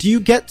earlier. Do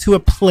you get to a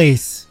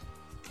place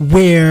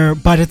where,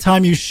 by the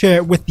time you share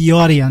it with the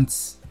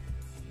audience,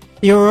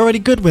 you're already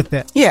good with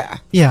it? Yeah.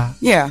 I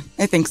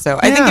think so.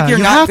 I think if you're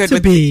not good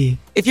with it,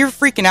 if you're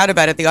freaking out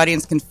about it, the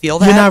audience can feel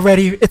that. You're not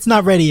ready. It's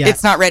not ready yet.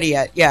 It's not ready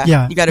yet.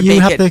 Yeah. You got to You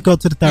have to go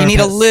to the therapist. You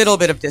need a little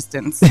bit of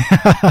distance.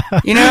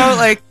 You know,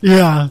 like,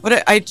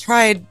 what I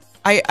tried,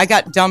 I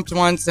got dumped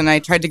once and I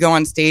tried to go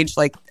on stage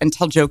and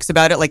tell jokes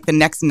about it like the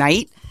next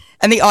night.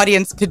 And the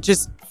audience could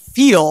just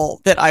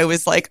feel that I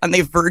was like on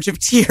the verge of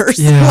tears.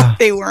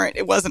 Like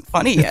it wasn't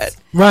funny yet.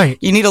 Right.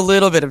 You need a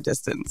little bit of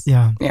distance.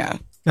 Yeah.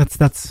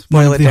 That's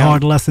one of the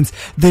hard lessons.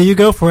 There you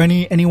go for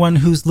anyone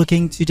who's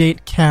looking to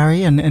date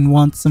Carrie and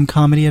wants some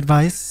comedy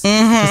advice.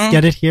 Just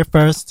get it here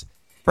first.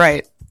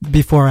 Right.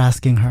 Before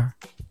asking her.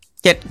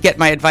 Get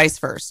my advice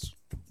first.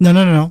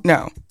 No.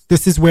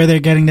 This is where they're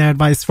getting their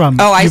advice from.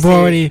 Oh, I see. You've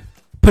already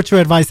put your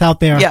advice out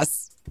there.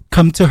 Yes.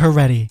 Come to her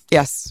ready.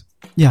 Yes.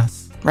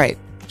 Right.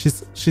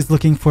 She's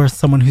looking for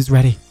someone who's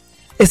ready.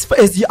 It's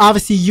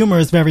obviously humor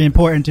is very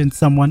important in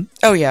someone.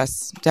 Oh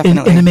yes,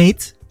 definitely. In a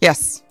mate.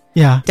 Yes.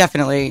 Yeah.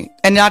 Definitely.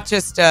 And not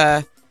just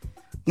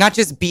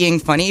being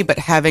funny, but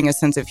having a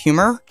sense of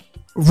humor.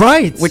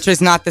 Right. Which is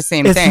not the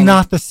same thing. It's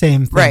not the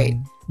same thing. Right.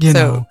 You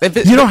know.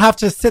 You don't have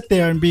to sit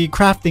there and be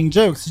crafting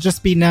jokes.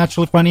 Just be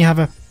naturally funny, have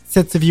a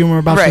sense of humor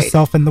about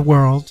yourself and the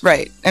world.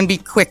 Right. And be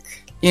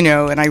quick,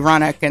 and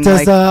ironic. And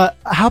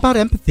how about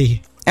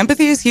empathy?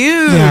 Empathy is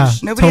huge. Yeah,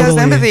 Nobody has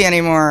empathy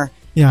anymore.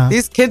 Yeah.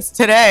 These kids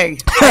today,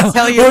 I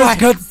tell you what.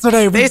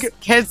 These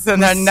kids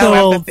and they're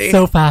no empathy.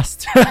 So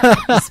fast.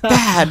 It's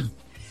bad.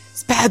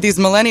 It's bad, these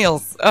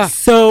millennials. Ugh.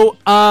 So,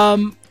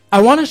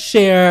 I want to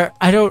share,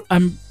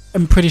 I'm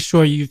pretty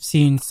sure you've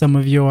seen some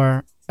of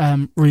your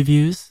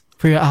reviews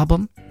for your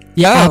album.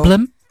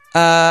 Album?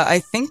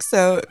 I think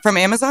so. From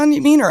Amazon,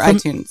 you mean, or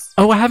iTunes?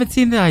 Oh, I haven't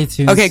seen the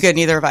iTunes. Okay, good.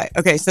 Neither have I.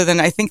 Okay, so then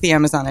I think the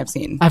Amazon I've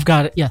seen. I've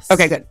got it, yes.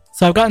 Okay, good.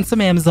 So I've gotten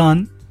some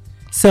Amazon.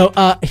 So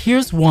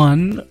here's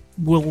one.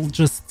 We'll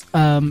just,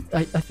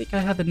 I think I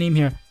have the name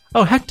here.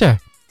 Oh, Hector.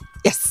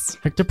 Yes.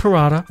 Hector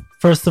Parada.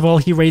 First of all,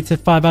 he rates it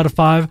 5 out of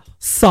 5.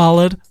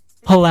 Solid.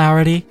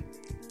 Hilarity.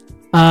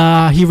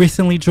 He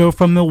recently drove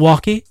from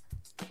Milwaukee,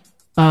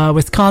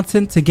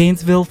 Wisconsin to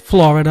Gainesville,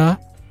 Florida.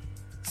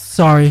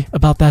 Sorry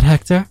about that,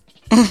 Hector.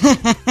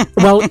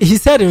 Well, he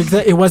said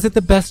it wasn't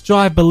the best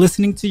drive, but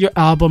listening to your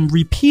album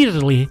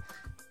repeatedly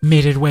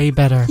made it way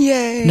better.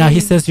 Yay. Now he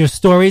says your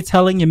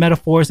storytelling, your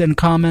metaphors, and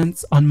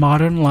comments on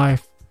modern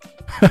life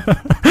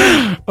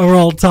are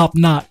all top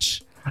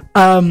notch.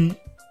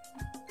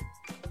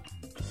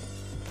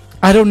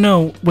 I don't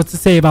know what to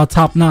say about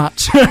top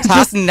notch.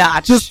 Top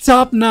notch. Just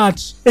top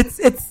notch.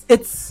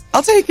 It's.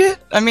 I'll take it.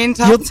 I mean,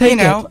 You'll take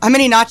it. How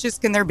many notches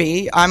can there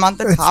be? I'm on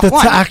the top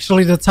one.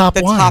 Actually, the top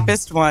the one. The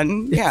toppest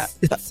one.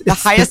 It's the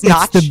highest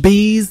notch. It's the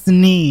bee's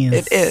knees.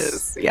 It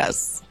is.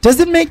 Yes. Does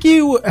it make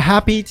you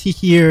happy to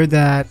hear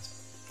that?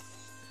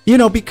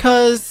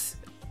 Because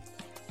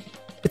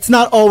it's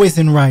not always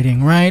in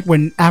writing, right?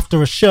 When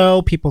after a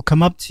show, people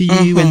come up to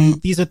you,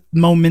 and these are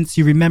moments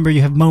you remember.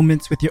 You have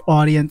moments with your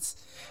audience,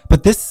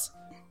 but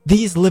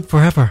these live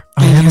forever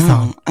on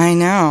Amazon. I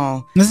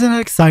know. Isn't that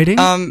exciting?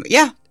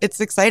 Yeah,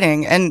 it's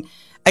exciting, and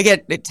I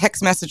get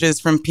text messages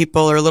from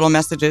people or little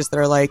messages that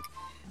are like,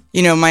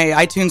 my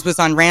iTunes was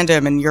on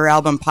random, and your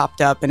album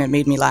popped up, and it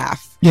made me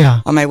laugh.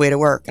 Yeah. On my way to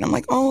work, and I'm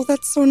like, oh,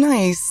 that's so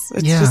nice.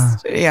 It's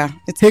just,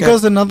 it's Here good.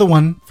 goes another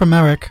one from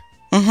Eric.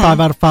 5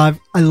 out of 5.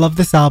 I love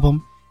this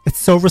album. It's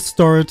so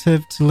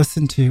restorative to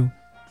listen to.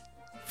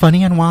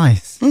 Funny and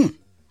wise.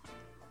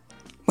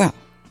 Well,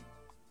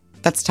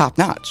 that's top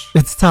notch.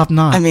 It's top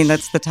notch. I mean,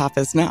 that's the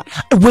toppest notch.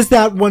 Was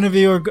that one of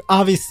your?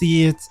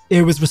 Obviously,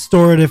 it was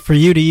restorative for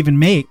you to even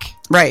make.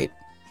 Right.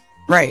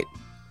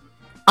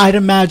 I'd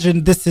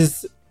imagine this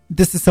is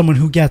someone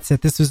who gets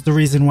it. This is the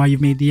reason why you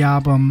made the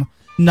album,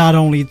 not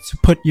only to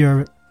put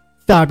your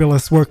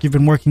fabulous work you've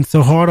been working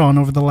so hard on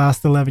over the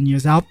last 11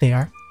 years out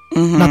there.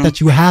 Not that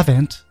you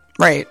haven't.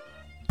 Right.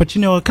 But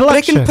a collection. But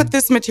I can put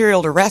this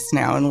material to rest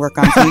now and work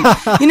on some.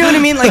 You know what I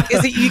mean? Like,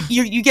 is it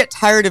you get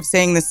tired of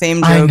saying the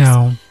same jokes? I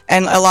know.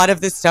 And a lot of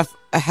this stuff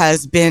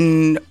has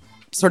been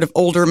sort of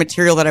older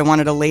material that I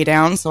wanted to lay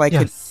down so I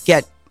could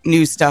get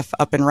new stuff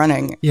up and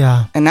running.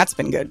 Yeah. And that's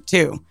been good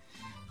too.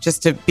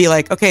 Just to be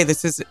like, okay,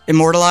 this is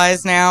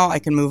immortalized now. I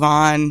can move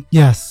on.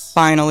 Yes.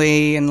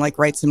 Finally, and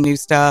write some new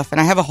stuff.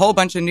 And I have a whole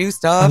bunch of new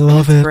stuff. I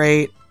love it.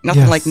 Great.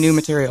 Nothing like new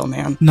material,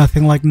 man.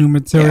 Nothing like new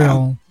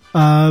material.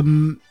 Yeah.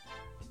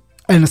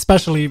 And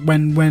especially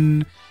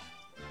when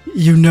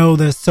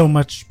there's so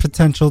much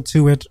potential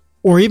to it,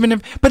 or even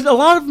but a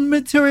lot of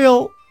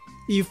material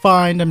you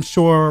find, I'm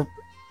sure.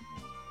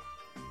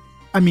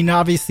 I mean,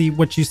 obviously,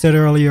 what you said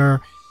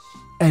earlier,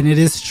 and it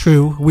is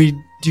true. We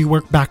do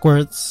work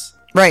backwards.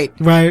 Right.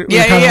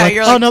 Yeah.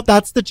 You're like, oh no,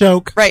 that's the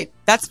joke. Right.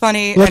 That's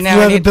funny. Let's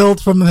let it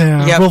build from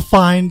there. Yep. We'll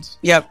find.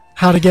 Yep.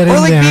 How to get or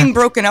in there. Or being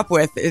broken up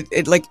with.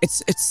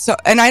 It's so,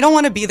 and I don't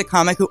want to be the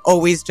comic who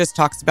always just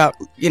talks about,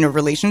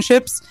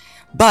 relationships,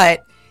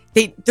 but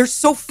they're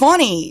so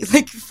funny.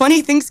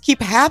 Funny things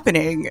keep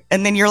happening.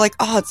 And then you're like,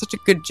 oh, it's such a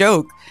good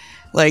joke.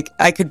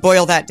 I could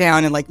boil that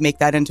down and make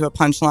that into a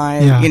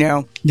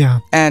punchline, Yeah.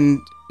 And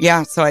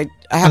so I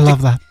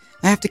love that.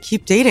 I have to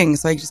keep dating.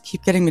 So I just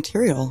keep getting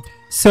material.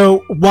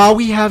 So while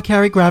we have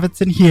Carrie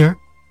Gravenson here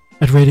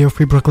at Radio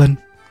Free Brooklyn,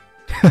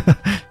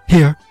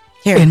 here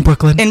in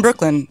Brooklyn.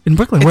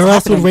 Where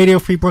else would Radio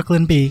Free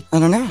Brooklyn be? I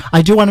don't know.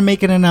 I do want to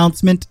make an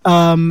announcement.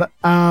 One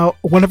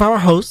of our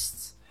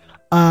hosts,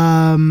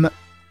 Ben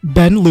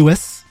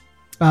Lewis,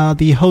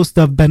 the host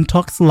of Ben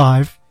Talks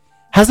Live,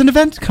 has an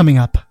event coming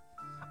up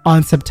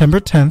on September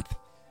 10th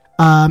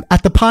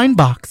at the Pine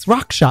Box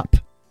Rock Shop.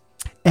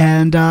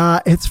 And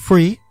it's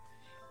free.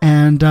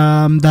 And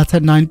that's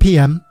at 9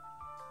 p.m.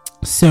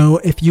 So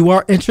if you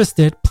are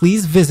interested,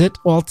 please visit.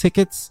 All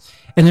tickets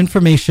and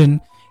information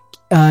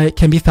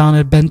can be found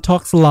at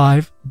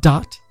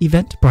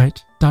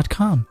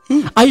bentalkslive.eventbrite.com.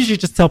 I usually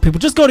just tell people,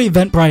 just go to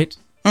Eventbrite.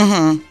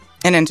 And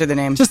enter the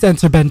name. Just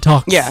enter Ben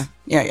Talks. Yeah.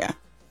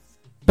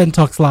 Ben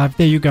Talks Live.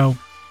 There you go.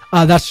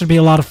 That should be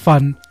a lot of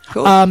fun.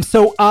 Cool.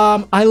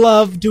 I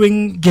love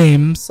doing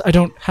games. I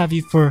don't have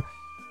you for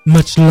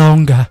much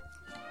longer,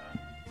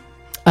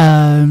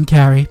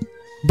 Carrie.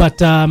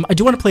 But I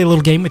do want to play a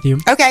little game with you.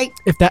 Okay.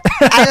 If that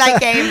I like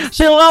games.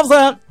 She loves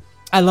that.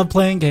 I love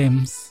playing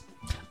games.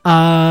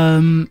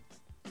 And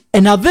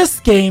now this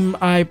game,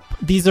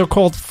 these are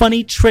called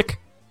funny trick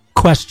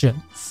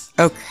questions.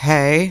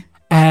 Okay.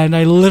 And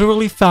I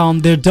literally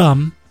found they're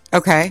dumb.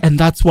 Okay. And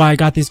that's why I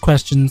got these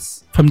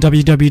questions from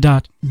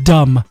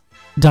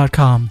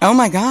www.dumb.com. Oh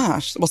my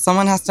gosh. Well,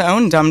 someone has to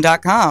own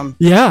dumb.com.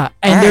 Yeah.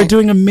 And they're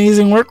doing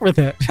amazing work with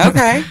it.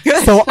 Okay.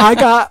 Good. So I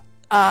got,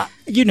 I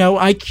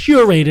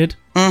curated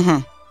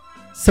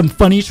some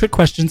funny trick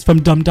questions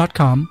from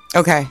dumb.com.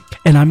 Okay.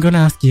 And I'm going to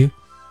ask you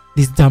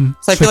these dumb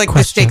So I feel like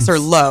questions. the stakes are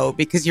low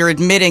because you're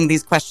admitting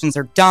these questions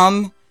are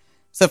dumb.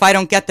 So if I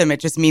don't get them, it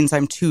just means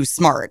I'm too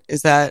smart.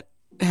 Is that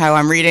how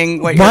I'm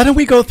reading? Why don't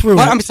we go through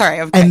it? I'm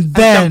sorry. Okay. And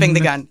then, I'm jumping the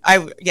gun.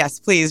 Yes,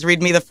 please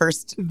read me the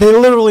first. They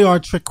literally are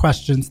trick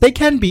questions. They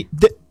can be.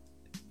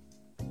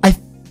 I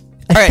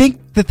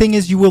think the thing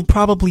is you will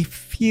probably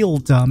feel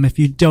dumb if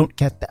you don't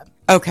get them.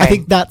 Okay. I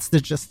think that's the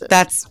gist of it.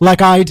 That's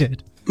like I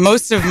did.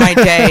 Most of my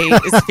day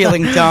is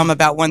feeling dumb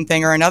about one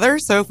thing or another.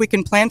 So if we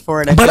can plan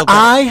for it,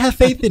 I have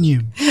faith in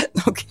you.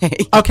 Okay.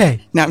 Okay.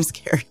 Now I'm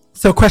scared.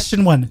 So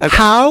question 1. Okay.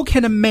 How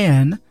can a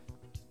man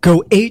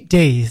go 8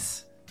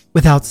 days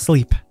without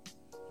sleep?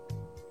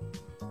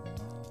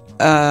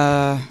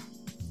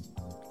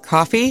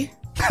 Coffee?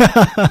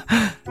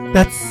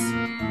 That's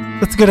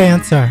a good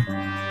answer.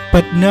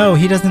 But no,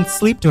 he doesn't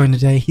sleep during the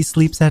day. He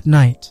sleeps at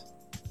night.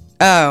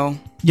 Oh.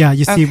 Yeah,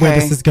 you see where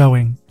this is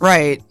going.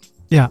 Right.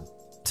 Yeah.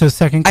 So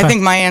second question. I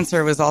think my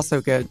answer was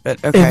also good,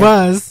 but okay. It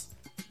was,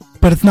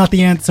 but it's not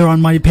the answer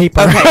on my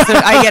paper. Okay, so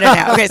I get it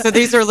now. Okay, so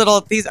these are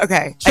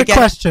okay. Trick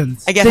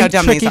questions. I get how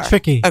dumb these are.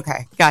 Tricky.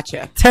 Okay,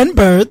 gotcha. 10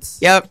 birds.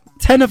 Yep.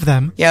 10 of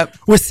them. Yep.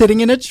 Were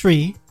sitting in a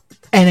tree,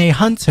 and a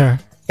hunter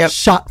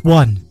shot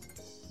one.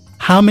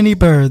 How many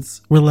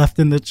birds were left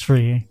in the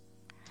tree?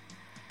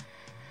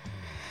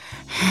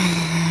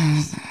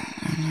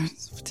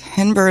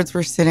 10 birds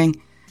were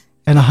sitting.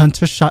 And a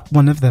hunter shot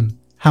one of them.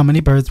 How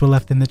many birds were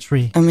left in the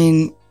tree? I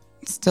mean,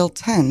 still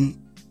 10.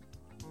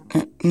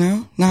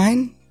 No?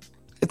 9?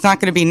 It's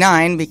not going to be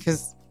 9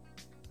 because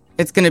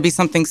it's going to be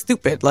something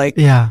stupid. Like,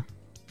 yeah.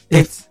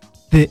 It's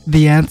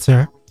the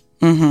answer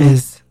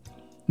is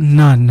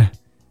none.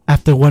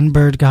 After one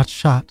bird got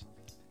shot,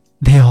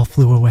 they all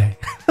flew away.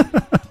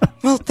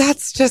 Well,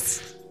 that's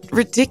just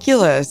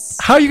ridiculous.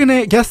 How are you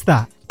going to guess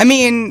that? I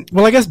mean...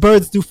 Well, I guess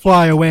birds do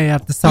fly away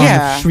at the sound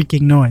of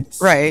shrieking noise.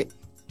 Right.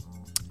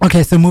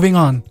 Okay, so moving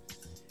on.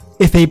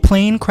 If a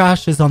plane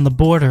crashes on the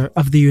border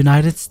of the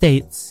United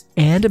States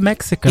and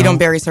Mexico... You don't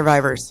bury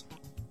survivors.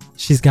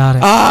 She's got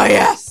it. Oh,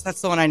 yes.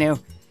 That's the one I knew.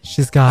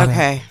 She's got it.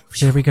 Okay.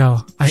 Here we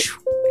go.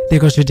 There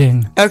goes your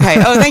ding.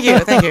 Okay. Oh, thank you.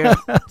 Thank you.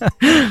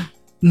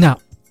 Now,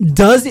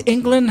 does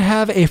England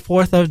have a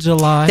 4th of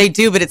July? They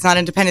do, but it's not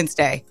Independence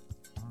Day.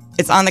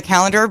 It's on the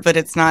calendar, but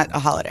it's not a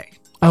holiday.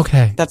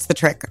 Okay. That's the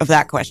trick of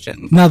that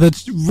question. Now,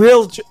 that's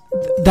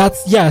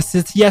yes.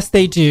 It's yes,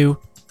 they do.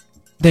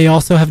 They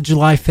also have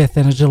July 5th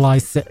and a July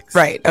 6th.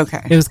 Right.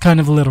 Okay. It was kind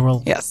of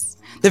literal. Yes.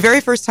 The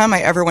very first time I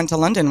ever went to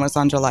London was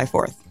on July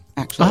 4th,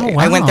 actually. Oh,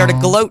 wow. I went there to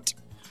gloat.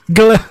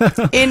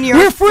 In your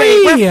We're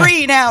free! We're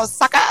free now,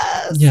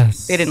 suckers!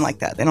 Yes. They didn't like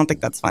that. They don't think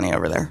that's funny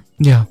over there.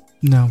 Yeah.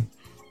 No.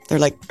 They're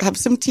like, have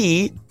some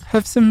tea.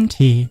 Have some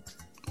tea.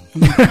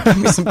 Give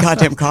me some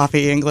goddamn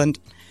coffee, England.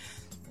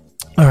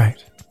 All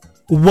right.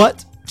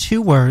 What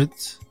 2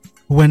 words,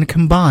 when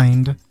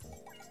combined,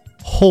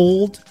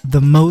 hold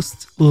the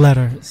most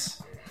letters?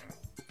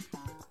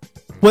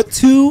 What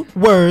 2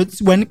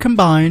 words, when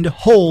combined,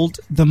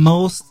 hold the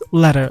most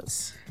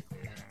letters?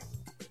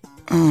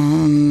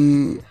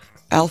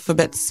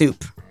 Alphabet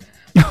soup.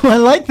 I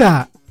like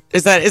that.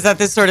 Is that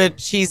this sort of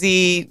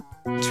cheesy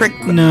trick?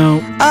 No.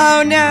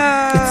 Oh,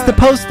 no. It's the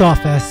post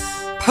office.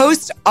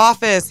 Post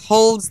office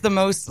holds the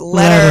most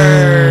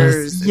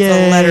letters. It's Yay.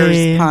 a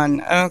letters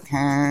pun.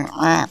 Okay.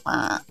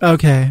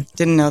 Okay.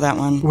 Didn't know that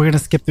one. We're going to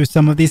skip through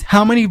some of these.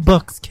 How many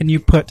books can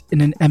you put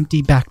in an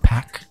empty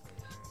backpack?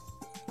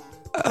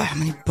 How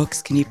many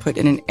books can you put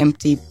in an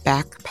empty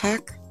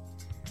backpack?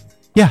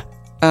 Yeah.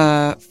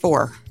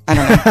 4. I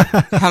don't know.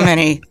 How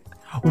many?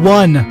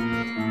 1.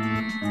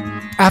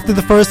 After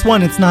the first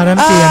one, it's not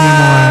empty anymore.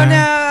 Oh,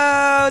 no.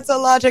 It's a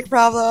logic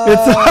problem.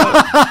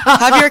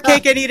 Have your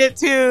cake and eat it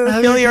too.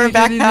 Fill your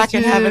backpack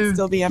and have it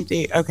still be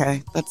empty.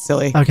 Okay. That's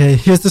silly. Okay.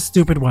 Here's the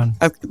stupid one.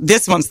 Okay,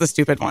 this one's the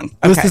stupid one.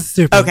 Okay. This is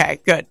stupid. Okay.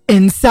 Good.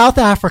 In South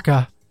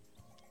Africa,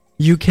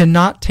 you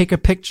cannot take a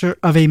picture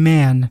of a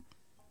man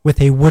with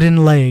a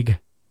wooden leg.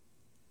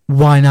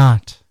 Why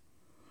not?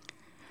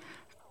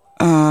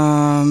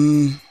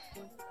 You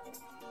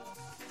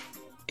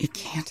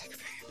can't take a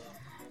picture.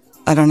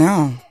 I don't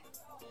know.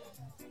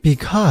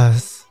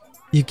 Because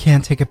you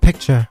can't take a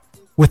picture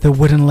with a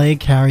wooden leg,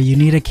 Carrie. You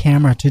need a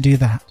camera to do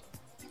that.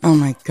 Oh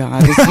my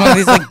God. It's one of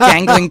these like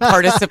dangling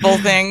participle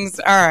things.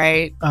 All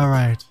right. All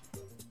right.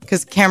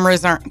 Because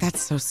cameras aren't,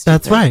 that's so stupid.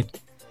 That's right.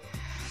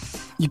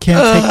 You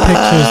can't take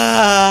pictures.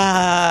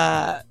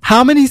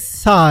 How many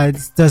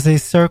sides does a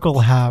circle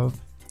have?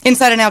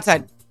 Inside and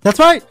outside. That's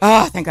right.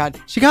 Oh, thank God.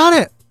 She got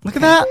it. Look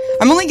at that.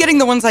 I'm only getting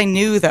the ones I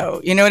knew,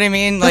 though. You know what I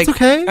mean? That's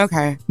okay.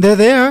 Okay. They're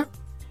there.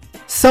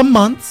 Some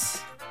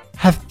months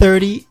have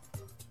 30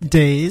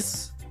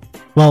 days,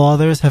 while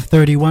others have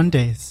 31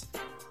 days.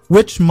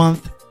 Which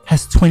month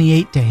has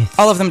 28 days?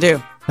 All of them do.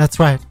 That's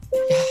right.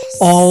 Yes.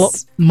 All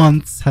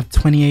months have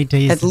 28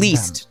 days. At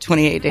least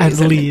 28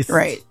 days. At least.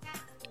 Right.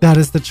 That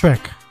is the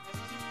trick.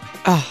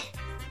 Oh.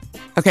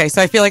 Okay,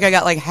 so I feel like I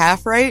got like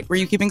half right. Were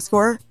you keeping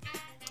score?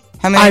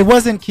 How many? I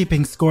wasn't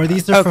keeping score.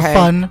 These are for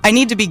fun. I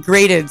need to be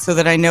graded so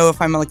that I know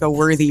if I'm like a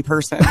worthy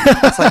person.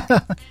 It's like,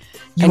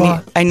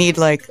 I need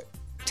like,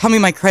 tell me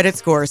my credit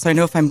score so I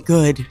know if I'm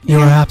good. You're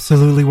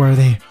absolutely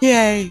worthy.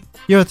 Yay.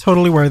 You're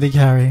totally worthy,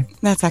 Carrie.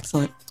 That's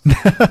excellent.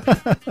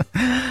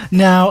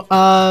 Now,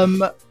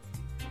 now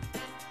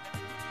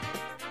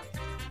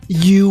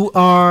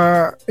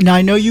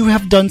I know you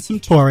have done some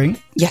touring.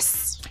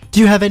 Yes. Do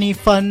you have any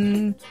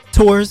fun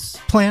tours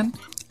planned?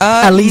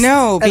 At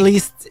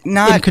least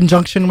not in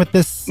conjunction with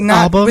this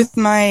album.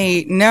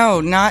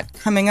 Not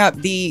coming up.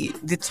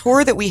 The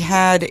tour that we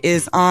had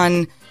is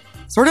on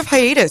sort of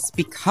hiatus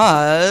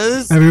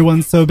because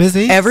everyone's so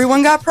busy.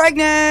 Everyone got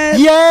pregnant.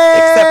 Yay!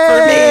 Except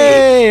for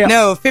me.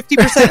 No,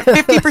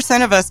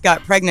 50% of us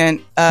got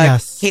pregnant.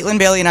 Yes. Caitlin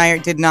Bailey and I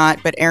did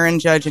not, but Aaron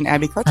Judge and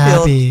Abby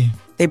Crutchfield,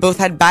 they both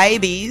had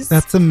babies.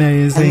 That's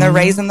amazing. And they're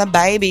raising the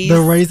babies.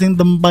 They're raising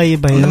them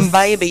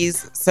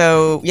babies.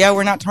 So, yeah,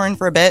 we're not touring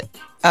for a bit.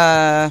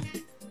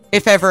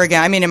 If ever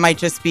again. I mean, it might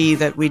just be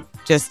that we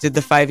just did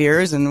the 5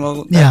 years, and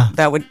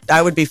that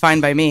would be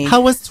fine by me.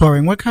 How was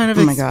touring? What kind of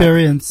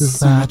experience is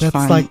that? That's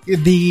fun. Like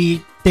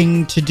the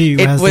thing to do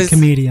as a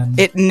comedian.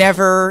 It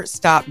never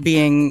stopped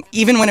being,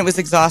 even when it was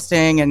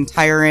exhausting and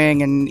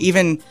tiring, and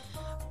even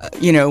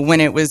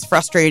when it was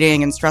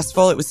frustrating and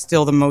stressful, it was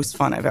still the most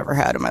fun I've ever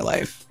had in my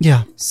life.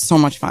 Yeah, so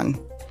much fun.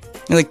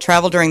 Like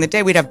travel during the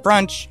day, we'd have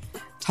brunch,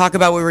 talk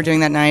about what we were doing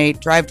that night,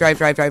 drive,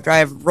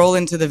 roll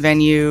into the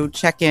venue,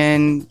 check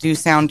in, do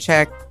sound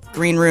check,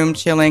 green room,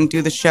 chilling,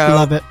 do the show.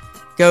 Love it.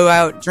 Go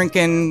out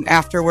drinking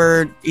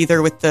afterward,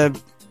 either with the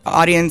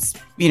audience,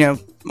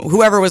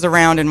 whoever was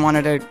around and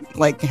wanted to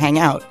like hang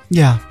out.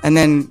 Yeah. And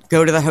then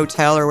go to the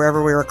hotel or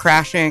wherever we were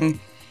crashing.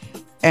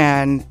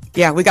 And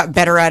yeah, we got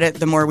better at it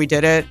the more we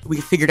did it. We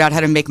figured out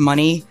how to make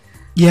money.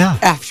 Yeah.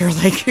 After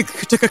it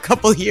took a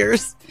couple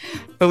years,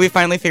 but we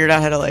finally figured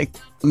out how to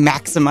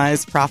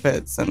maximize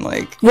profits and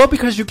Well,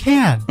 because you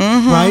can,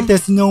 right?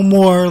 There's no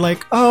more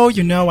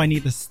I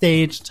need the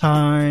stage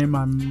time.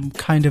 I'm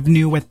kind of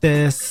new at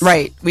this.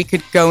 Right. We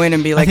could go in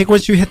and be I think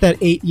once you hit that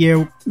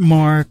 8-year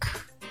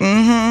mark,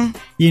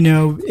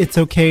 it's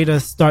okay to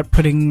start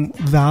putting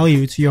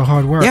value to your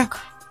hard work. Yeah.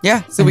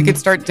 Yeah. So we could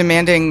start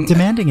demanding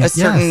it, a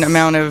certain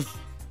amount of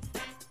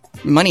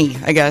money,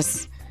 I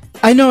guess.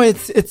 I know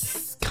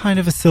it's kind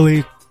of a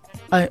silly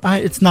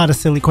it's not a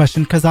silly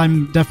question because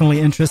I'm definitely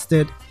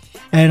interested,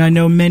 and I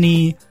know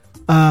many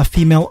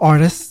female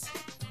artists.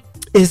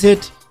 Is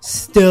it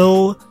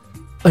still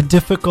a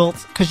difficult,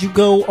 because you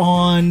go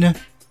on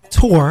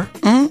tour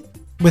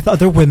with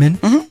other women,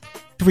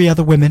 3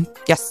 other women,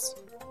 yes,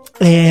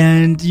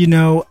 and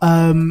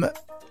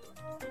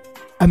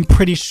I'm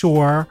pretty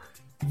sure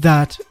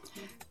that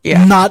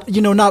not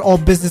all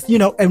business,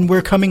 and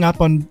we're coming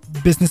up on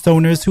business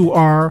owners who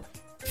are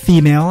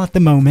female at the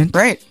moment.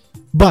 Right.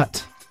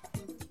 But,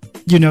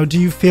 do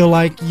you feel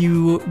like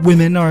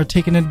women are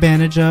taken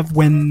advantage of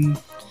when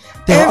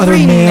there are other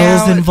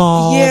males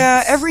involved?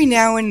 Yeah, every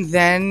now and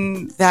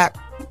then that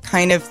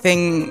kind of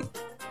thing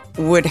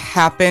would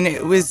happen.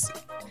 It was,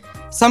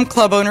 some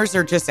club owners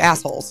are just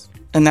assholes,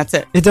 and that's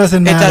it. It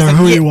doesn't matter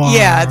who you are.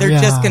 Yeah, they're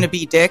just going to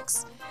be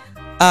dicks.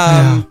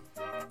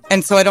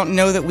 And so I don't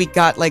know that we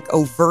got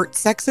overt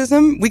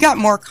sexism. We got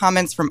more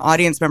comments from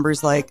audience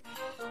members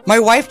my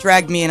wife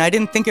dragged me and I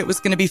didn't think it was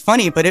going to be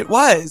funny, but it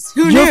was.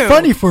 Who knew? You're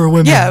funny for a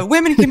woman. Yeah,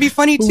 women can be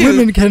funny too.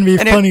 Women can be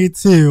funny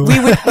too.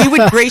 We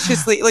would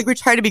graciously, we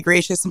try to be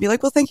gracious and be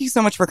like, well, thank you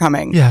so much for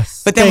coming.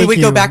 Yes. But then we would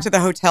go back to the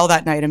hotel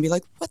that night and be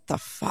like, what the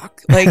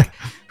fuck?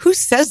 Who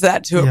says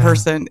that to a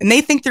person? And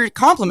they think they're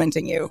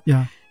complimenting you.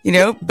 Yeah.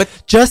 But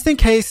just in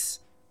case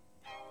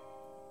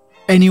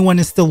anyone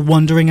is still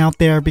wondering out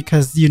there,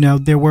 because,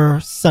 there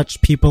were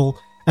such people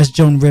as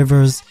Joan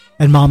Rivers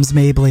and Moms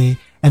Mabley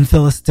and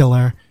Phyllis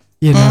Diller,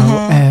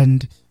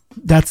 and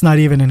that's not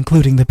even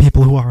including the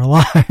people who are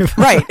alive.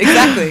 Right,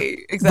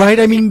 exactly. Right?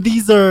 I mean,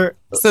 these are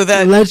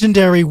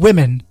legendary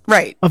women.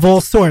 Right. Of all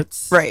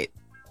sorts. Right.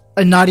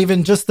 And not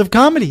even just of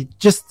comedy,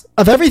 just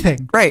of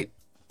everything. Right.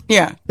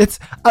 Yeah.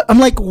 I'm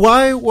like,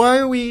 why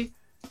are we...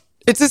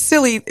 It's a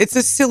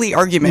silly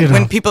argument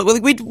when people,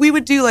 we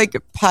would do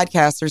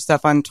podcasts or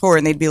stuff on tour,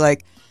 and they'd be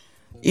like,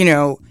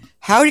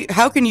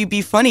 how can you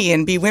be funny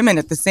and be women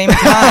at the same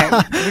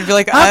time? We'd be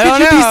like, I don't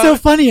know. How could you be so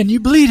funny and you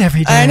bleed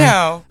every day? I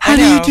know. How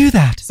do you do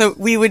that? So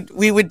we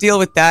would deal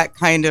with that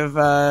kind of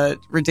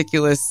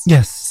ridiculous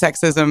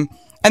sexism.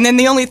 And then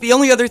the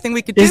only other thing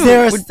we could do is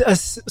there a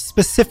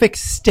specific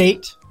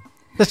state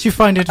that you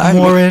find it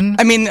more in?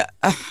 I mean,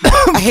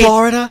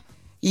 Florida.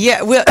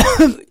 Yeah. Well,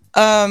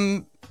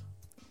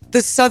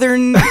 the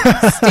southern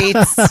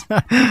states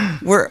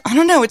were, I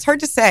don't know. It's hard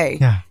to say.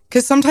 Yeah.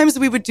 Because sometimes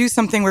we would do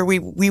something where we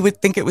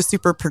would think it was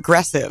super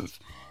progressive,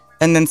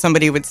 and then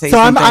somebody would say so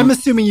something. I'm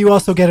assuming you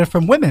also get it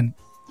from women.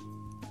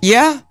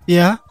 Yeah.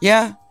 Yeah?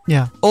 Yeah.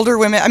 Yeah. Older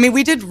women. I mean,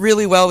 we did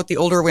really well with the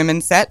older women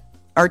set.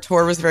 Our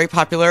tour was very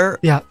popular.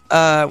 Yeah.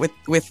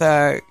 With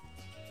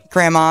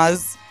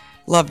grandmas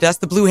loved us.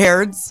 The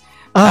blue-haireds.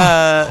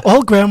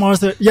 All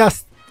grandmas are,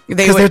 yes.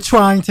 Because they're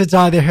trying to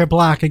dye their hair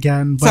black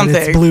again, but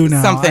it's blue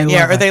now. Something,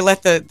 yeah. Or they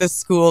let the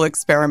school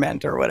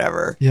experiment or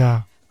whatever.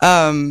 Yeah.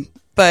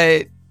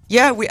 But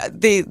yeah,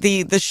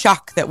 the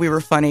shock that we were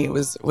funny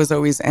was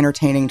always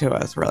entertaining to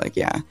us. We're like,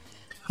 yeah.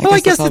 I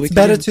guess it's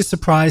better to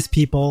surprise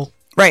people,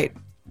 right?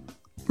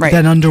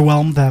 Than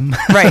underwhelm them,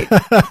 right?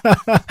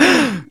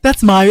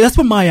 That's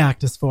what my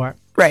act is for,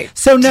 right?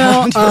 So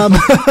now,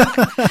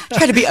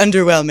 try to be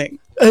underwhelming.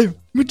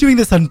 We're doing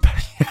this on.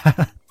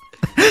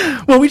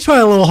 Well, we try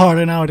a little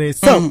harder nowadays.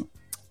 So,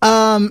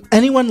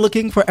 anyone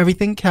looking for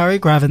everything Carrie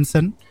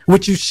Gravenson,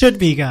 which you should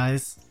be,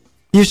 guys.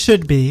 You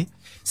should be.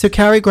 So,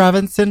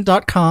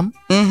 carriegravenson.com.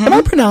 Am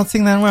I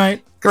pronouncing that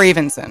right?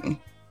 Gravenson.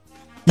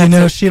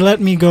 She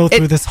let me go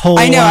through this whole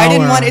I know, hour. I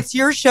didn't want, it's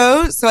your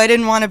show, so I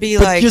didn't want to be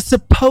but you're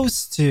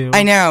supposed to.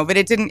 I know, but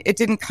it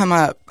didn't come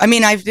up. I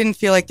mean, I didn't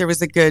feel like there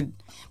was a good,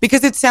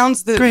 because it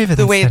sounds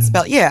the way it's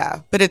spelled.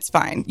 Yeah, but it's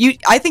fine.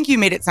 I think you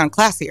made it sound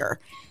classier.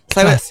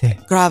 So Classy.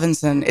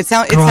 Gravenson. It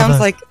sounds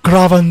like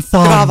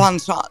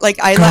Gravenson. Like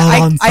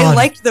I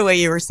liked the way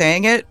you were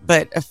saying it,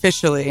 but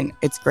officially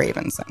it's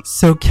Gravenson.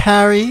 So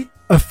Carrie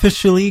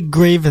officially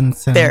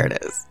Gravenson. There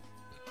it is.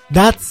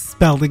 That's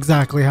spelled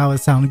exactly how it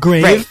sounds.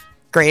 Grave. Right.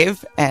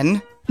 Grave,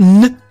 N.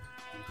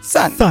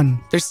 Son.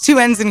 There's 2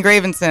 N's in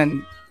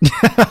Gravenson.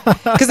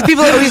 Because the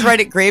people always write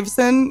it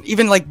Graveson,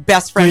 even like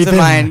best friends of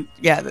mine.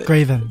 Yeah.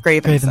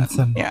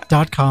 Gravenson. Yeah.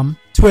 .com.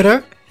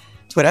 Twitter.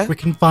 We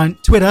can find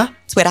Twitter.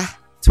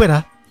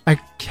 At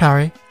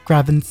Carrie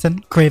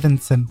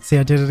Gravenson. See,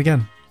 I did it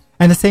again.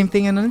 And the same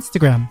thing on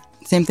Instagram.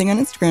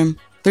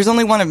 There's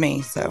only one of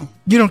me, so.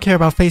 You don't care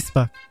about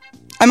Facebook.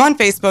 I'm on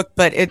Facebook,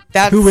 but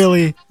Who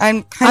really?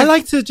 I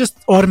like to just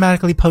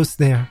automatically post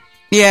there.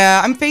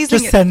 Yeah, I'm phasing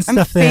just send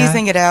stuff there. I'm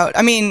phasing it out.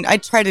 I mean, I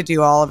try to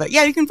do all of it.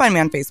 Yeah, you can find me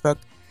on Facebook.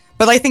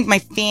 But I think my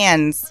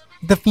fans.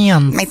 I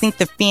think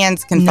the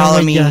fans can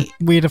follow me.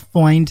 Where to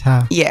find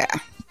her. Yeah.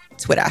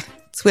 Twitter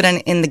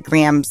in the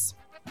grams.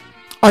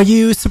 Are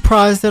you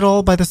surprised at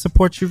all by the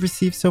support you've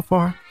received so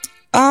far?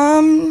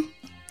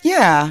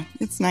 Yeah,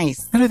 it's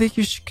nice. I don't think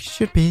you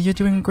should be. You're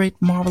doing a great,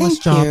 marvelous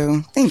job. Thank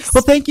you. Thanks.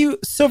 Well, thank you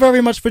so very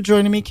much for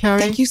joining me,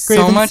 Carrie. Thank you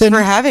so much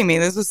for having me.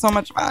 This was so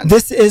much fun.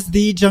 This is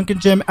the Junk and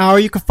Gem Hour.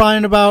 You can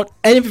find about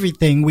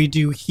everything we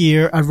do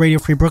here at Radio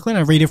Free Brooklyn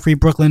at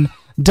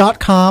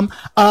radiofreebrooklyn.com.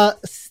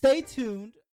 Stay tuned.